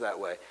kind of is that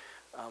way.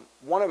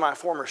 One of my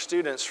former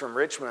students from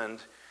Richmond,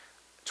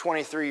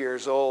 23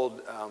 years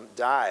old,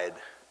 died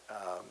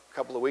a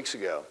couple of weeks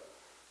ago.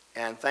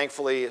 And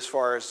thankfully, as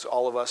far as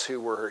all of us who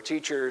were her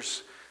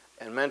teachers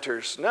and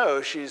mentors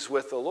know, she's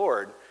with the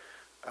Lord.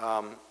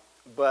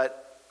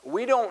 But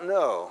we don't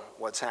know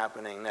what's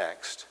happening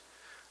next.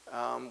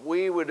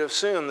 We would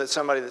assume that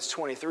somebody that's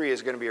 23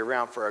 is going to be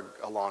around for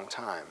a long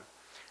time.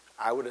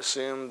 I would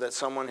assume that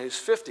someone who's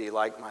 50,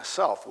 like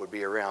myself, would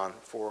be around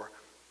for,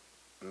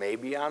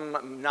 maybe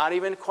I'm not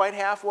even quite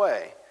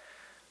halfway.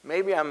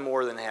 Maybe I'm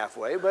more than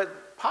halfway,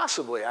 but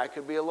possibly I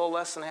could be a little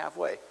less than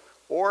halfway.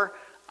 Or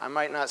I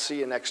might not see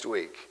you next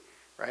week,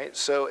 right?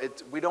 So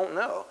we don't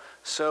know.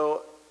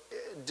 So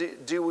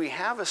do we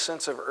have a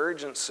sense of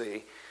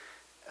urgency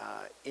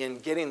in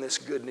getting this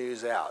good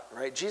news out,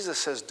 right? Jesus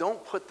says,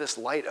 don't put this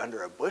light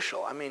under a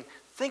bushel. I mean,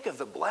 think of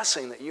the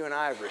blessing that you and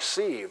I have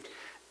received,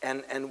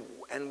 and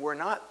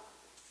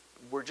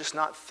we're just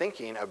not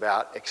thinking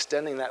about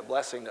extending that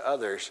blessing to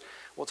others.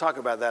 We'll talk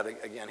about that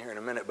again here in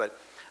a minute, but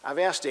I've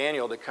asked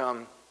Daniel to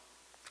come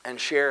and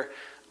share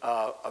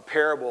a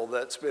parable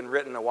that's been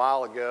written a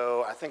while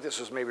ago. I think this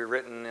was maybe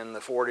written in the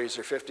 40s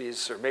or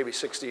 50s or maybe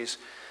 60s.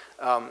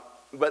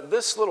 But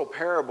this little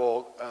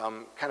parable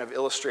kind of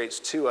illustrates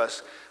to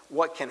us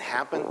what can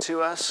happen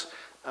to us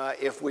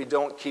if we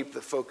don't keep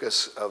the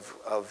focus of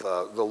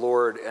the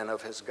Lord and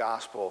of his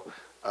gospel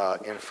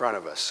in front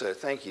of us. So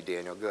thank you,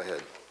 Daniel. Go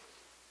ahead.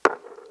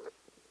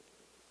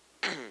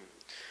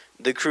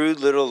 The Crude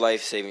Little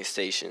Life-Saving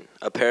Station,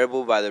 a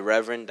parable by the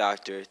Reverend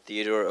Dr.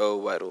 Theodore O.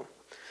 Weddle.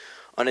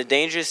 On a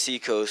dangerous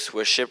seacoast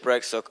where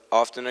shipwrecks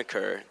often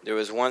occur, there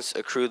was once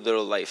a crude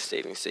little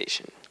life-saving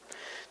station.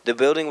 The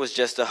building was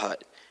just a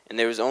hut, and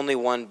there was only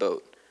one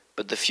boat,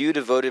 but the few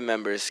devoted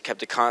members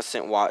kept a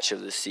constant watch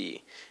of the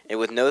sea, and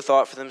with no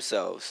thought for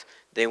themselves,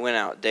 they went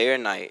out day or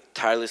night,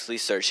 tirelessly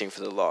searching for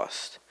the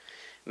lost.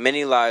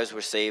 Many lives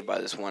were saved by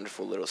this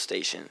wonderful little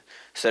station,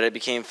 so that it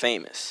became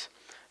famous.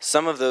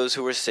 Some of those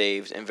who were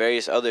saved, and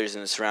various others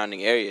in the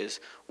surrounding areas,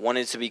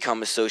 wanted to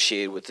become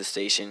associated with the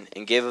station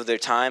and gave of their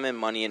time and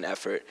money and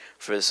effort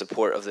for the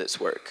support of its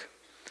work.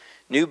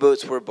 New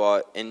boats were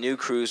bought and new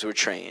crews were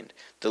trained.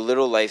 The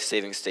little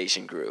life-saving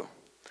station grew.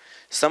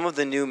 Some of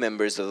the new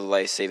members of the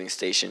life-saving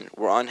station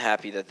were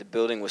unhappy that the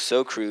building was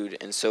so crude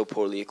and so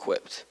poorly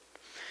equipped.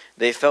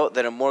 They felt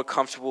that a more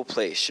comfortable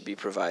place should be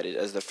provided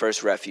as the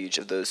first refuge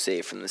of those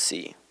saved from the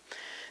sea.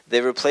 They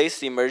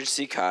replaced the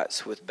emergency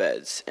cots with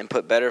beds and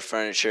put better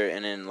furniture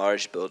in an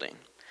enlarged building.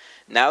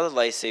 Now the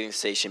life-saving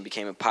station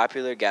became a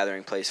popular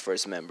gathering place for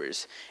its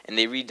members, and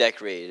they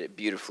redecorated it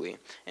beautifully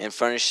and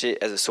furnished it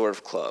as a sort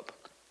of club.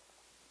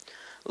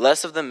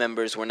 Less of the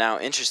members were now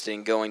interested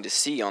in going to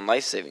sea on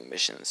life-saving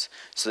missions,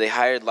 so they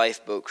hired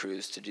lifeboat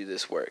crews to do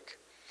this work.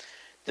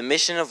 The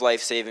mission of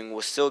life-saving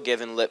was still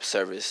given lip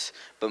service,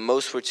 but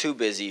most were too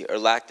busy or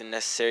lacked the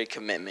necessary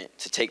commitment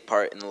to take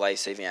part in the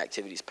life-saving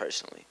activities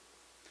personally.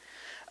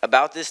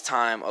 About this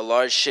time, a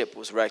large ship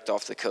was wrecked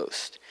off the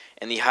coast,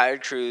 and the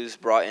hired crews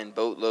brought in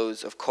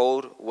boatloads of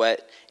cold,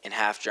 wet, and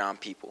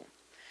half-drowned people.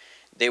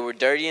 They were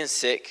dirty and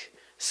sick,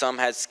 some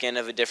had skin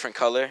of a different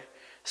color,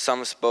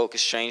 some spoke a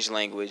strange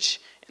language,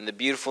 and the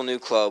beautiful new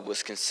club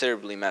was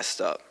considerably messed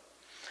up.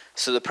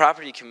 So the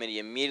property committee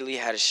immediately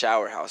had a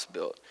shower house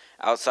built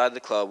outside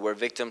the club where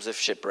victims of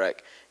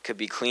shipwreck could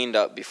be cleaned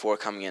up before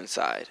coming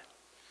inside.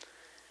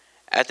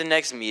 At the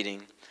next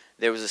meeting,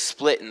 there was a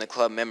split in the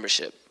club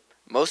membership.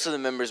 Most of the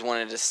members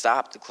wanted to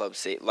stop the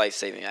club's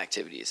life-saving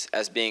activities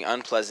as being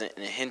unpleasant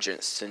and a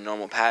hindrance to the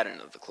normal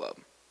pattern of the club.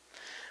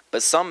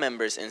 But some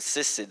members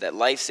insisted that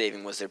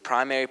life-saving was their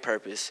primary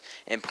purpose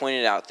and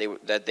pointed out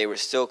that they were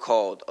still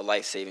called a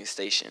life-saving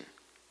station.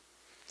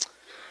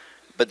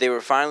 But they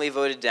were finally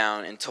voted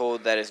down and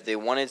told that if they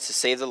wanted to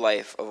save the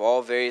life of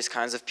all various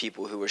kinds of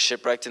people who were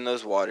shipwrecked in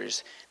those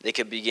waters, they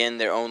could begin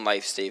their own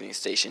life-saving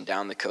station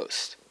down the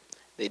coast.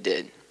 They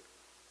did.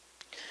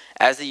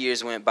 As the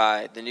years went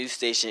by, the new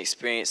station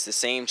experienced the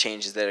same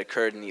changes that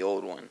occurred in the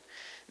old one.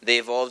 They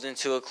evolved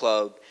into a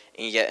club,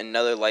 and yet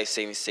another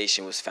life-saving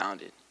station was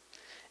founded.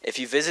 If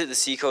you visit the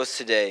seacoast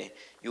today,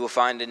 you will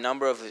find a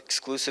number of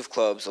exclusive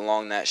clubs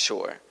along that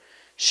shore.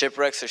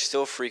 Shipwrecks are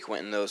still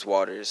frequent in those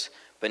waters,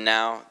 but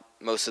now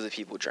most of the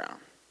people drown.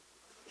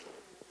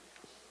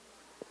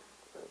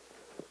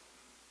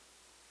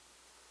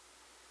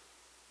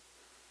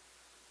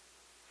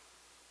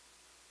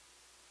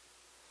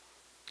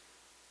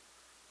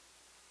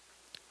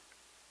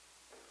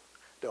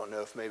 Don't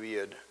know if maybe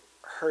you'd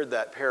heard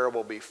that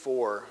parable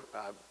before.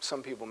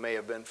 Some people may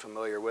have been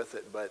familiar with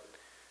it, but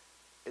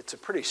it's a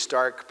pretty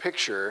stark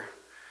picture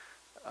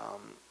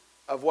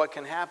of what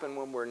can happen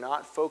when we're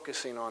not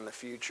focusing on the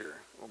future,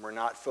 when we're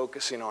not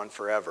focusing on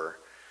forever,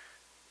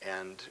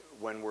 and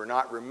when we're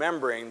not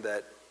remembering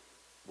that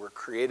we're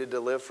created to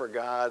live for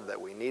God, that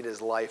we need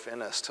His life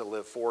in us to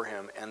live for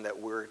Him, and that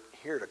we're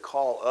here to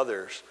call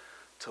others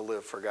to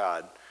live for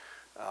God.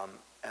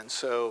 And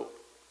so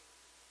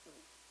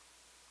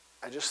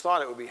I just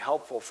thought it would be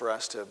helpful for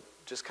us to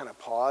just kind of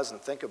pause and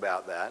think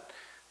about that.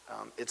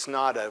 It's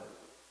not a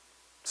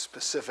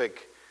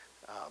specific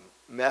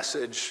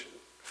message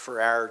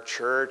for our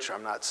church.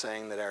 I'm not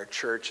saying that our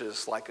church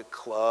is like a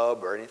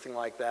club or anything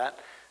like that.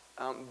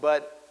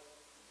 But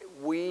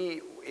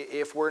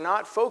if we're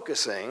not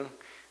focusing,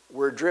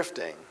 we're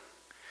drifting.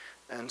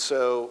 And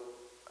so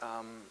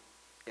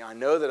I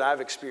know that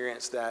I've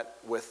experienced that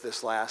with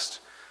this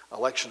last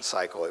election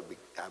cycle.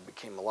 I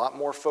became a lot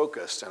more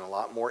focused and a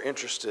lot more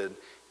interested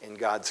in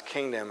God's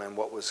kingdom and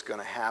what was going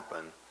to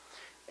happen.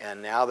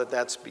 And now that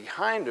that's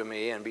behind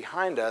me and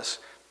behind us,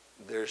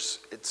 there's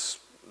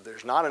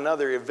not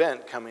another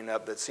event coming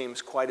up that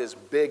seems quite as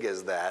big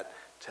as that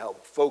to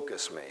help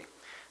focus me.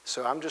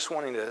 So I'm just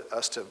wanting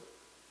us to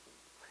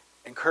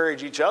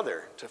encourage each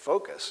other to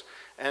focus.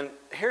 And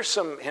here's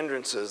some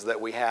hindrances that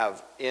we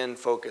have in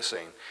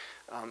focusing.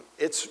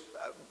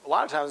 A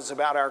lot of times it's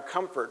about our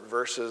comfort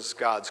versus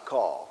God's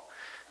call.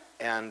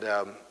 And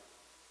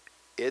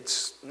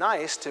it's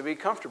nice to be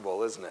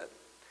comfortable, isn't it?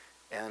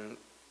 And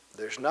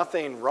there's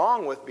nothing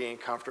wrong with being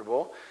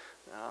comfortable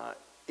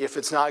if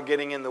it's not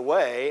getting in the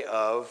way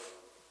of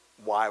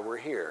why we're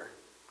here.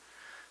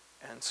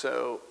 And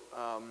so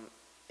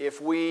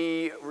if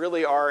we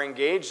really are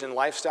engaged in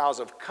lifestyles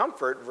of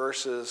comfort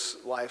versus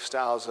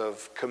lifestyles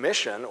of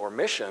commission or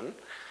mission,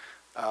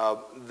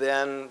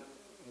 then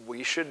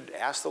we should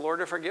ask the Lord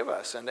to forgive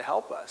us and to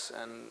help us.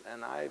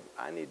 And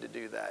I need to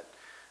do that.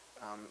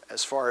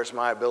 As far as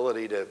my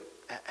ability to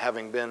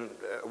having been,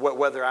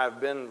 whether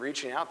I've been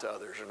reaching out to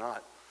others or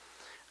not.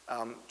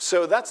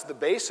 So that's the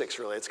basics,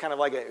 really. It's kind of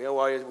like, we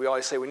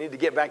always say we need to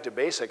get back to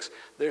basics.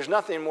 There's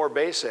nothing more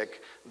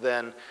basic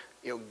than,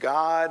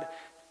 God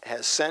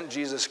has sent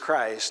Jesus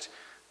Christ,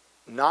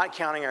 not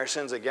counting our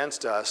sins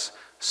against us,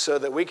 so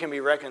that we can be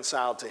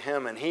reconciled to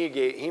Him, and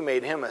He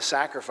made Him a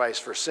sacrifice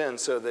for sin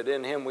so that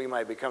in Him we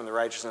might become the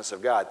righteousness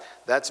of God.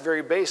 That's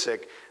very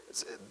basic.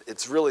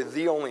 It's really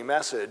the only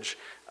message,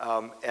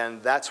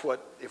 and that's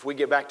what, if we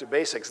get back to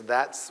basics,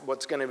 that's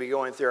what's going to be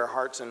going through our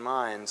hearts and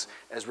minds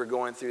as we're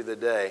going through the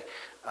day.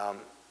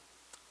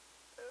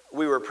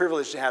 We were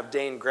privileged to have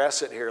Dane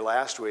Gressett here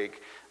last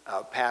week,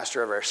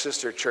 pastor of our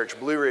sister church,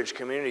 Blue Ridge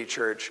Community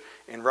Church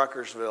in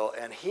Ruckersville,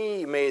 and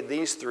he made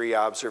these three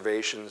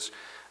observations,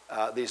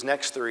 these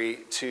next three,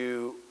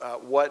 to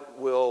what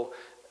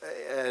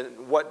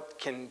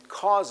can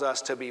cause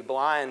us to be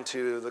blind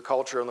to the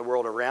culture and the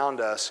world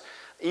around us,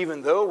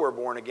 even though we're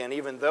born again,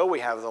 even though we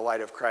have the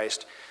light of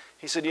Christ.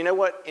 He said, you know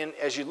what,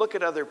 as you look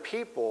at other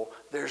people,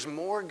 there's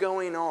more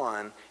going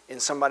on in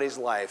somebody's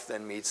life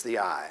than meets the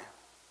eye.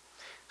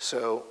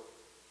 So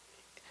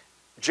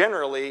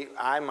generally,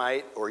 I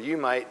might, or you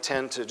might,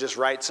 tend to just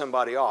write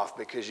somebody off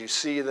because you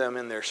see them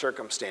in their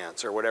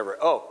circumstance or whatever.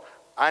 Oh,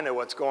 I know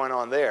what's going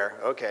on there.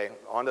 Okay,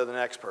 on to the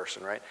next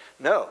person, right?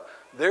 No,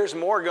 there's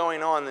more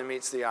going on than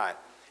meets the eye.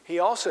 He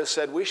also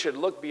said we should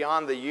look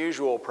beyond the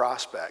usual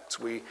prospects.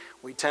 We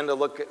tend to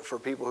look for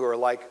people who are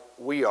like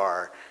we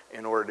are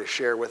in order to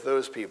share with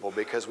those people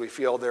because we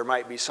feel there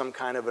might be some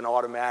kind of an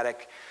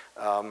automatic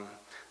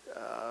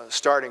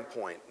starting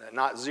point.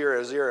 Not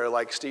 0-0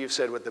 like Steve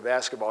said with the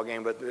basketball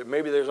game, but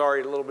maybe there's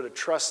already a little bit of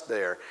trust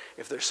there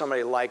if there's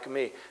somebody like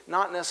me.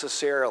 Not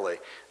necessarily.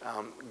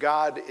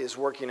 God is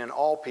working in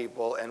all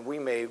people, and we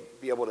may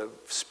be able to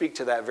speak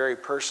to that very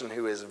person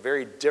who is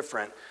very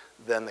different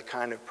than the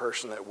kind of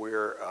person that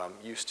we're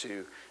used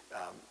to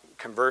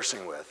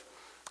conversing with.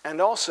 And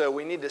also,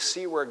 we need to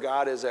see where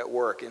God is at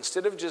work.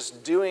 Instead of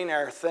just doing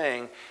our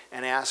thing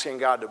and asking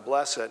God to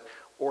bless it,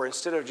 or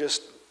instead of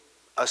just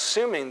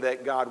assuming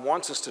that God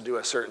wants us to do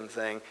a certain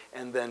thing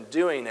and then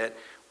doing it,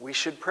 we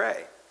should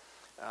pray.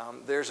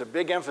 There's a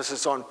big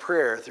emphasis on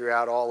prayer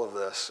throughout all of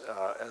this,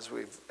 as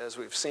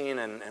we've seen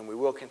and we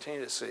will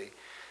continue to see.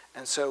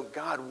 And so,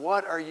 God,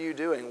 what are you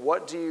doing?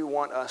 What do you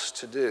want us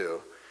to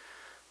do?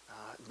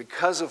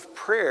 Because of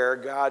prayer,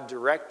 God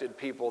directed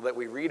people that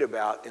we read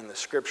about in the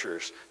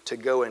scriptures to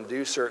go and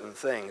do certain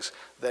things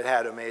that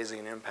had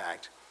amazing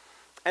impact.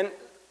 And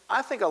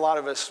I think a lot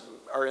of us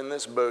are in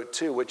this boat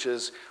too, which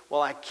is,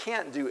 well, I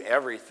can't do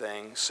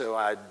everything, so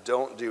I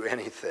don't do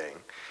anything.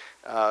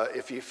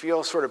 If you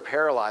feel sort of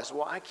paralyzed,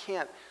 well, I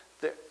can't,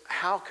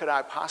 how could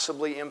I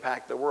possibly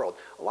impact the world?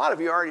 A lot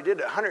of you already did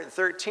it.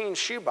 113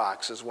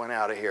 shoeboxes went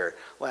out of here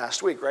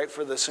last week, right,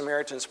 for the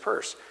Samaritan's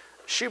Purse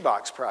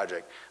shoebox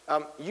project.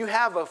 You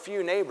have a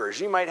few neighbors.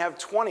 You might have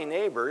 20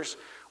 neighbors.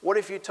 What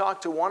if you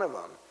talk to one of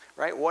them,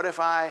 right? What if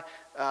I,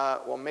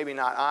 well, maybe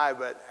not I,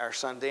 but our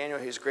son Daniel,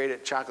 who's great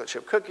at chocolate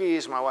chip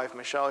cookies, my wife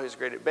Michelle, who's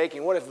great at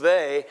baking, what if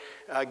they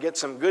get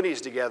some goodies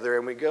together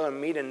and we go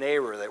and meet a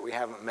neighbor that we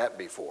haven't met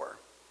before?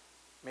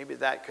 Maybe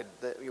that could,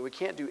 we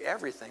can't do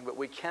everything, but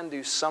we can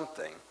do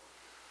something.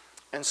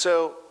 And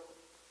so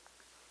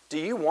Do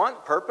you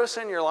want purpose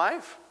in your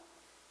life?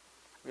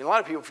 I mean, a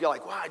lot of people feel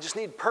like, wow, I just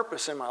need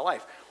purpose in my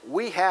life.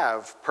 We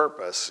have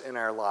purpose in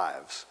our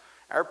lives.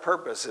 Our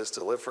purpose is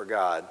to live for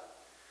God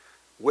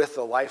with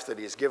the life that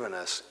he's given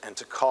us and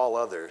to call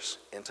others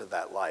into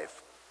that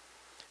life.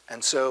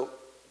 And so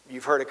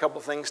you've heard a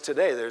couple things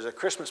today. There's a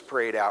Christmas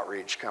parade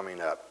outreach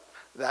coming up.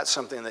 That's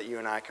something that you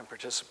and I can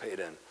participate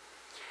in.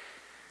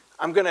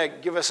 I'm going to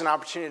give us an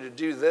opportunity to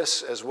do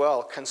this as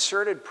well.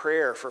 Concerted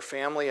prayer for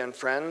family and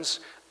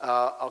friends.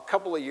 A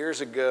couple of years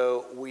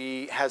ago,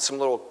 we had some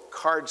little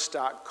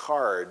cardstock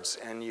cards,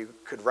 and you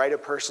could write a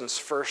person's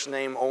first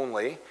name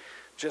only,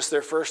 just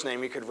their first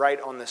name. You could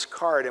write on this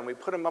card, and we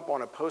put them up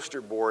on a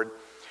poster board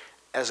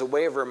as a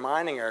way of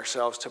reminding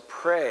ourselves to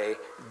pray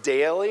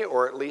daily,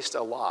 or at least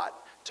a lot,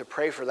 to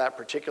pray for that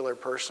particular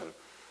person.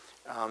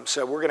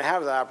 So we're going to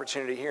have that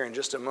opportunity here in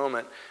just a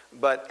moment.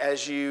 But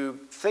as you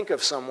think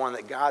of someone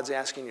that God's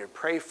asking you to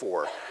pray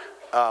for,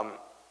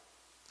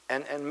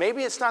 and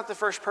maybe it's not the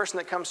first person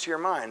that comes to your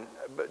mind,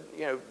 but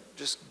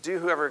just do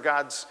whoever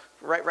God's,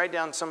 write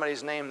down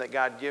somebody's name that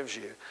God gives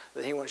you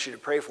that he wants you to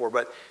pray for.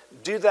 But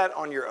do that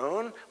on your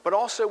own, but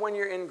also when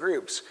you're in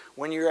groups,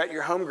 when you're at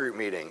your home group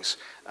meetings,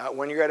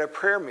 when you're at a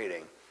prayer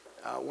meeting,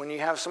 when you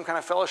have some kind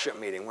of fellowship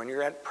meeting, when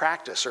you're at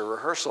practice or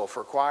rehearsal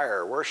for choir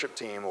or worship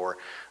team or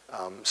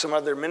some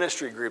other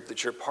ministry group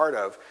that you're part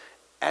of.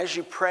 As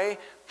you pray,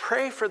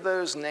 pray for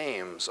those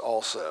names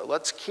also.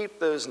 Let's keep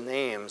those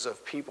names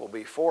of people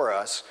before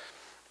us.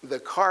 The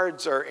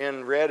cards are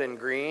in red and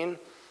green,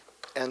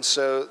 and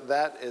so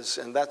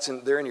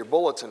they're in your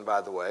bulletin,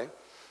 by the way,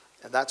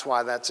 and that's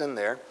why that's in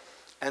there.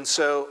 And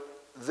so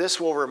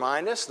this will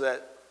remind us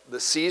that the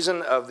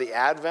season of the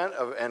advent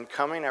and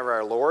coming of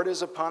our Lord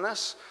is upon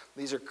us.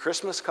 These are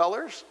Christmas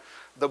colors.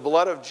 The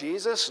blood of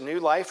Jesus, new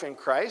life in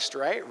Christ,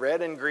 right?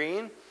 Red and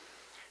green.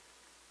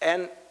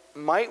 And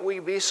might we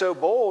be so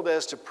bold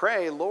as to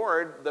pray,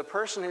 Lord, the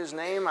person whose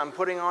name I'm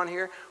putting on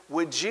here,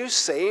 would you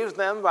save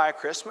them by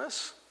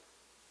Christmas?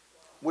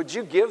 Would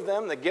you give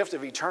them the gift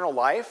of eternal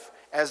life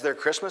as their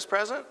Christmas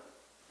present?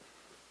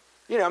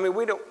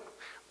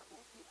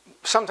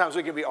 Sometimes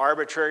we can be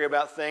arbitrary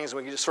about things, and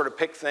we can just sort of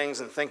pick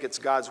things and think it's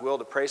God's will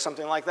to pray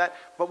something like that.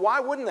 But why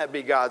wouldn't that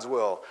be God's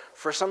will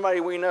for somebody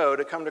we know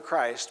to come to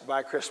Christ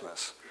by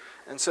Christmas?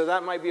 And so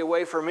that might be a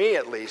way for me,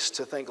 at least,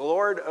 to think,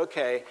 Lord,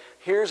 okay,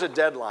 here's a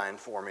deadline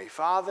for me.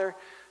 Father,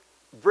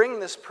 bring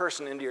this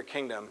person into your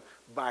kingdom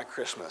by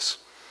Christmas.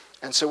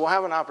 And so we'll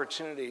have an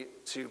opportunity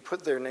to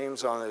put their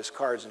names on those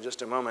cards in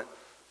just a moment.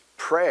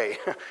 Pray.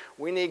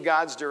 We need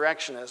God's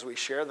direction as we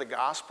share the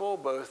gospel,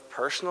 both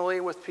personally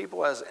with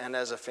people and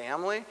as a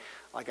family.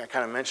 Like I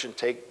kind of mentioned,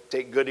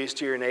 take goodies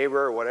to your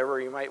neighbor or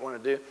whatever you might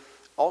want to do.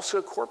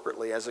 Also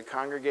corporately as a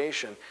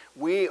congregation,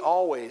 we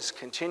always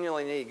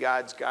continually need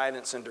God's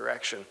guidance and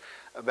direction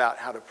about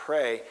how to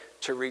pray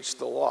to reach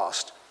the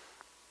lost.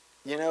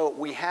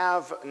 We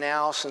have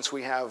now, since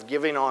we have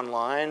giving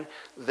online,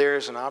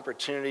 there's an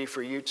opportunity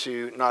for you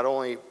to not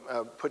only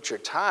put your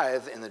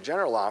tithe in the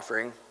general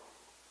offering,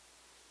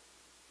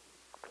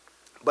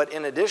 but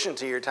in addition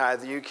to your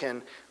tithe, you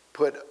can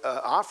put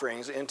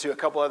offerings into a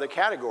couple other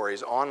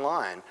categories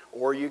online,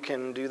 or you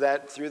can do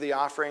that through the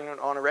offering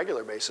on a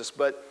regular basis.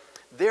 But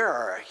there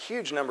are a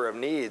huge number of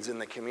needs in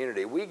the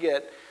community. We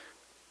get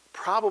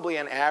probably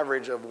an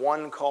average of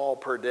one call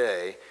per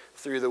day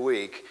through the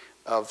week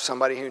of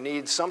somebody who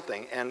needs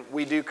something. And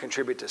we do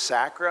contribute to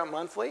Sacra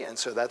monthly, and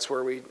so that's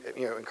where we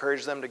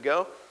encourage them to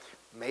go.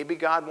 Maybe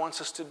God wants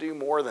us to do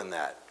more than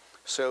that.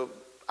 So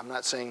I'm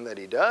not saying that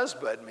he does,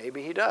 but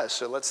maybe he does.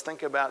 So let's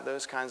think about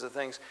those kinds of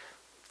things.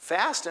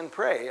 Fast and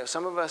pray.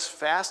 Some of us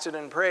fasted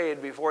and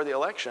prayed before the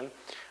election.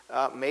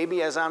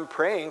 Maybe as I'm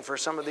praying for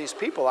some of these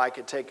people, I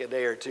could take a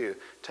day or two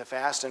to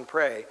fast and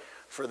pray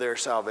for their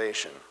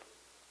salvation.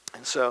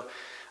 And so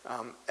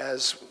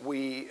as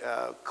we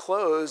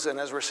close, and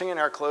as we're singing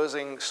our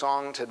closing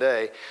song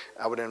today,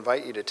 I would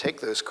invite you to take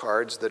those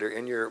cards that are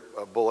in your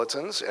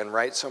bulletins and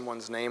write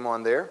someone's name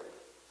on there.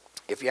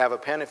 If you have a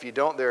pen, if you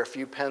don't, there are a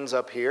few pens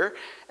up here,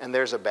 and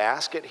there's a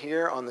basket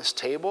here on this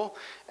table.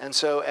 And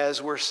so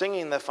as we're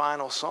singing the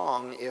final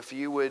song, if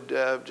you would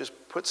just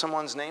put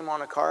someone's name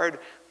on a card,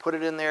 put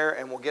it in there,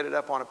 and we'll get it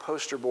up on a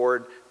poster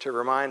board to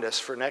remind us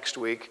for next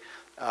week,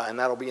 and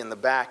that'll be in the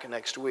back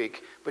next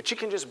week. But you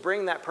can just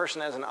bring that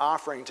person as an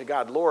offering to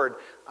God. Lord,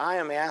 I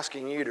am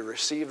asking you to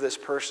receive this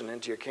person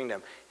into your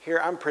kingdom. Here,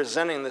 I'm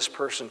presenting this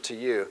person to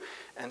you.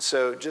 And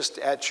so just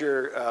at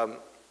your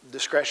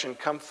discretion,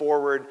 come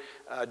forward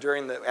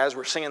as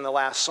we're singing the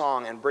last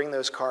song and bring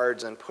those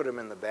cards and put them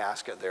in the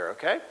basket there,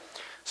 okay?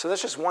 So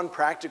that's just one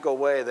practical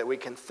way that we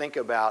can think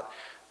about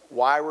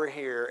why we're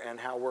here and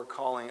how we're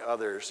calling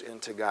others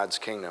into God's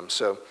kingdom.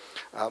 So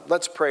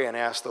let's pray and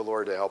ask the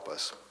Lord to help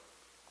us.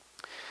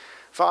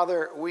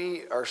 Father,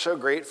 we are so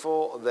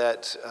grateful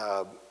that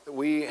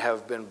we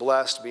have been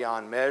blessed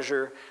beyond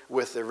measure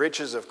with the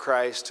riches of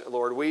Christ.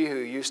 Lord, we who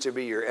used to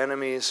be your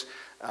enemies,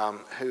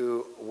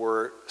 who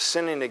were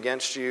sinning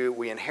against you,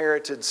 we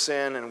inherited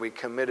sin and we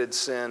committed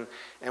sin,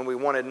 and we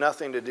wanted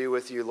nothing to do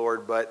with you,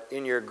 Lord, but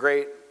in your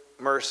great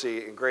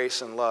mercy, and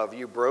grace, and love,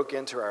 you broke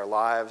into our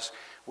lives.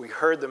 We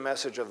heard the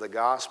message of the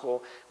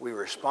gospel. We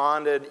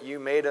responded. You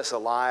made us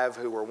alive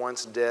who were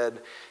once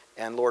dead.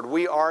 And Lord,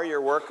 we are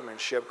your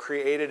workmanship,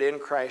 created in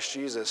Christ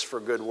Jesus for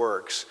good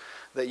works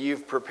that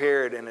you've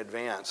prepared in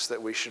advance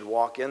that we should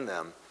walk in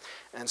them.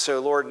 And so,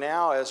 Lord,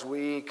 now as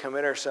we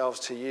commit ourselves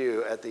to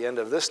you at the end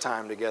of this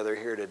time together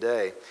here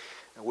today,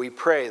 we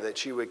pray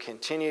that you would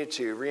continue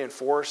to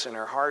reinforce in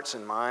our hearts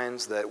and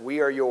minds that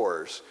we are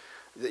yours,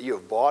 that you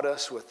have bought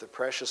us with the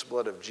precious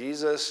blood of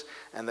Jesus,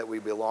 and that we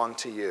belong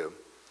to you.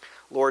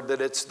 Lord,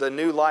 that it's the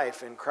new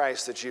life in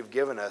Christ that you've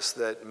given us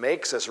that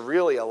makes us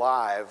really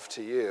alive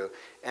to you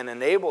and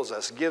enables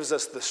us, gives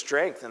us the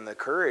strength and the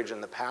courage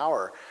and the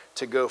power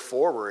to go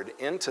forward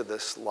into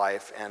this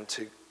life and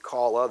to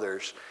call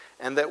others.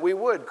 And that we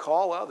would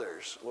call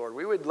others, Lord.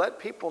 We would let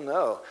people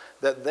know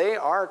that they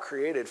are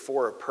created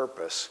for a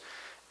purpose.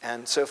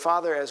 And so,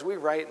 Father, as we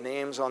write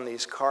names on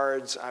these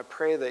cards, I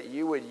pray that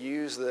you would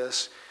use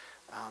this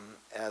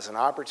as an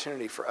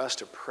opportunity for us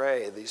to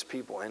pray these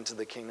people into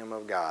the kingdom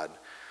of God.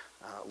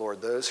 Lord,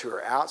 those who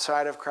are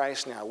outside of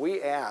Christ now,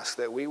 we ask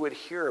that we would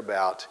hear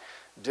about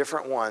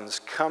different ones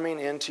coming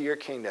into your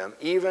kingdom,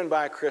 even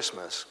by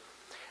Christmas.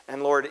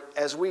 And Lord,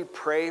 as we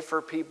pray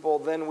for people,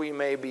 then we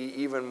may be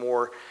even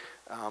more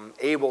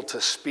able to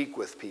speak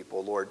with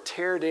people. Lord,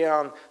 tear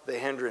down the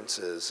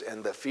hindrances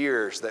and the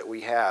fears that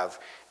we have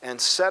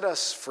and set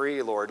us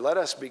free, Lord. Let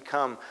us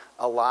become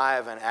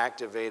alive and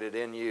activated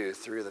in you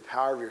through the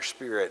power of your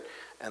Spirit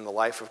and the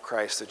life of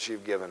Christ that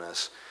you've given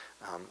us.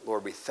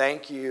 Lord, we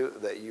thank you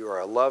that you are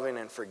a loving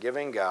and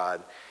forgiving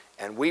God,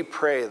 and we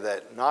pray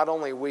that not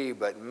only we,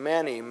 but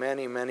many,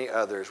 many, many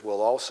others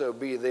will also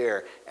be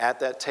there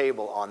at that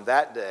table on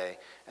that day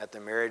at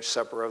the marriage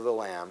supper of the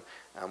Lamb.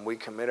 We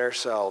commit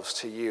ourselves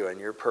to you and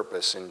your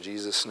purpose in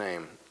Jesus'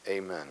 name.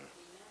 Amen.